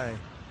Jai.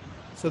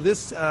 So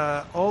this,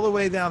 all the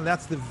way down,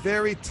 that's the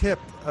very tip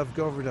of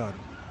Govardhan.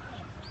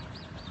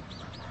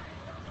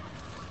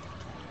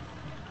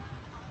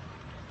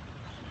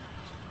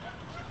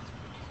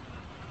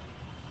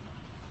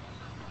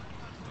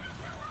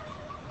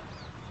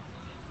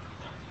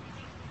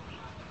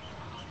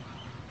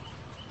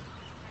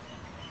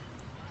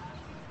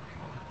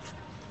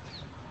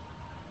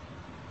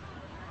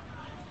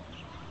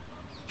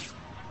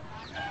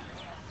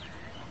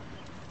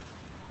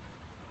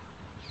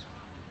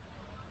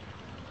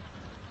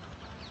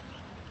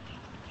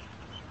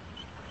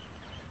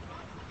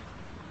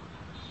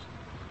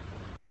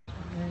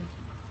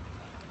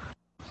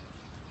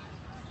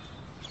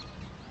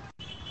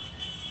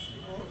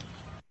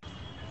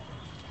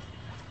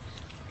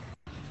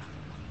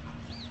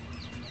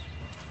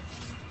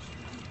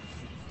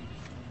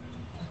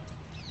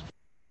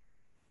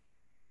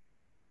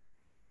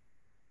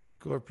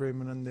 Gaur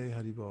Premanande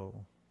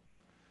Haribol.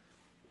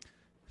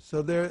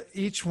 So there,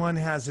 each one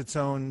has its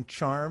own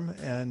charm,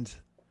 and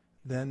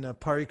then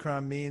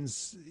parikram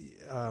means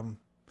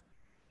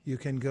you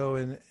can go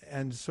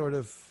and sort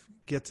of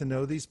get to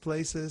know these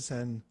places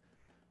and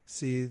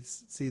see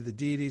the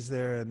deities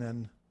there, and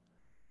then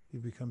you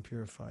become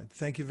purified.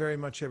 Thank you very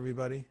much,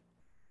 everybody.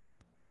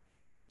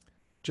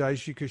 Jai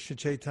Shri Krishna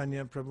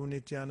Chaitanya Prabhu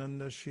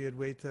Nityananda Shri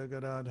Advaita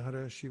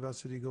Gadadhara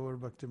Shivasari Gaur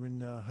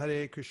Bhaktivinoda.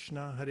 Hare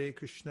Krishna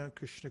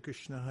Krishna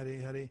Krishna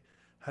Hare Hare,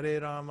 Hare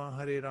Rama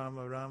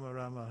Rama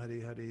Rama Hare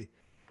Hare.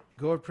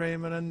 Gaur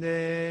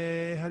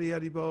Premanande Hari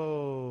Hari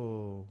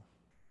Bo.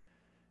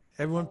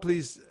 Everyone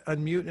please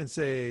unmute and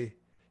say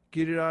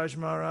Giriraj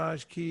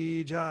Maharaj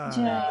Ki Jai.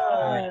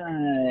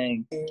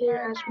 Jai.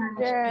 Giriraj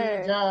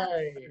Maharaj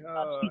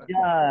Ki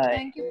Jai.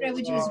 Thank you,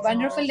 Prabhuji's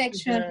wonderful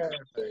lecture.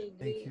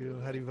 Thank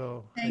you.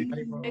 Haribo. Thank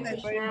you.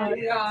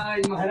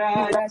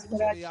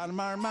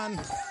 Marman,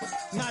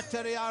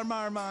 Natari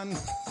Marman,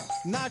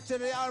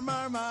 Natari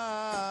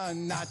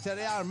Marman,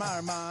 Natari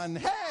Marman,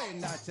 hey,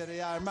 Natari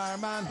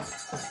Marman,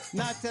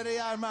 Natari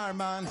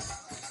Marman,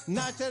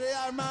 Natari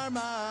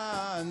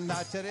Marman,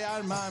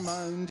 Natari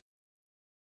Marman.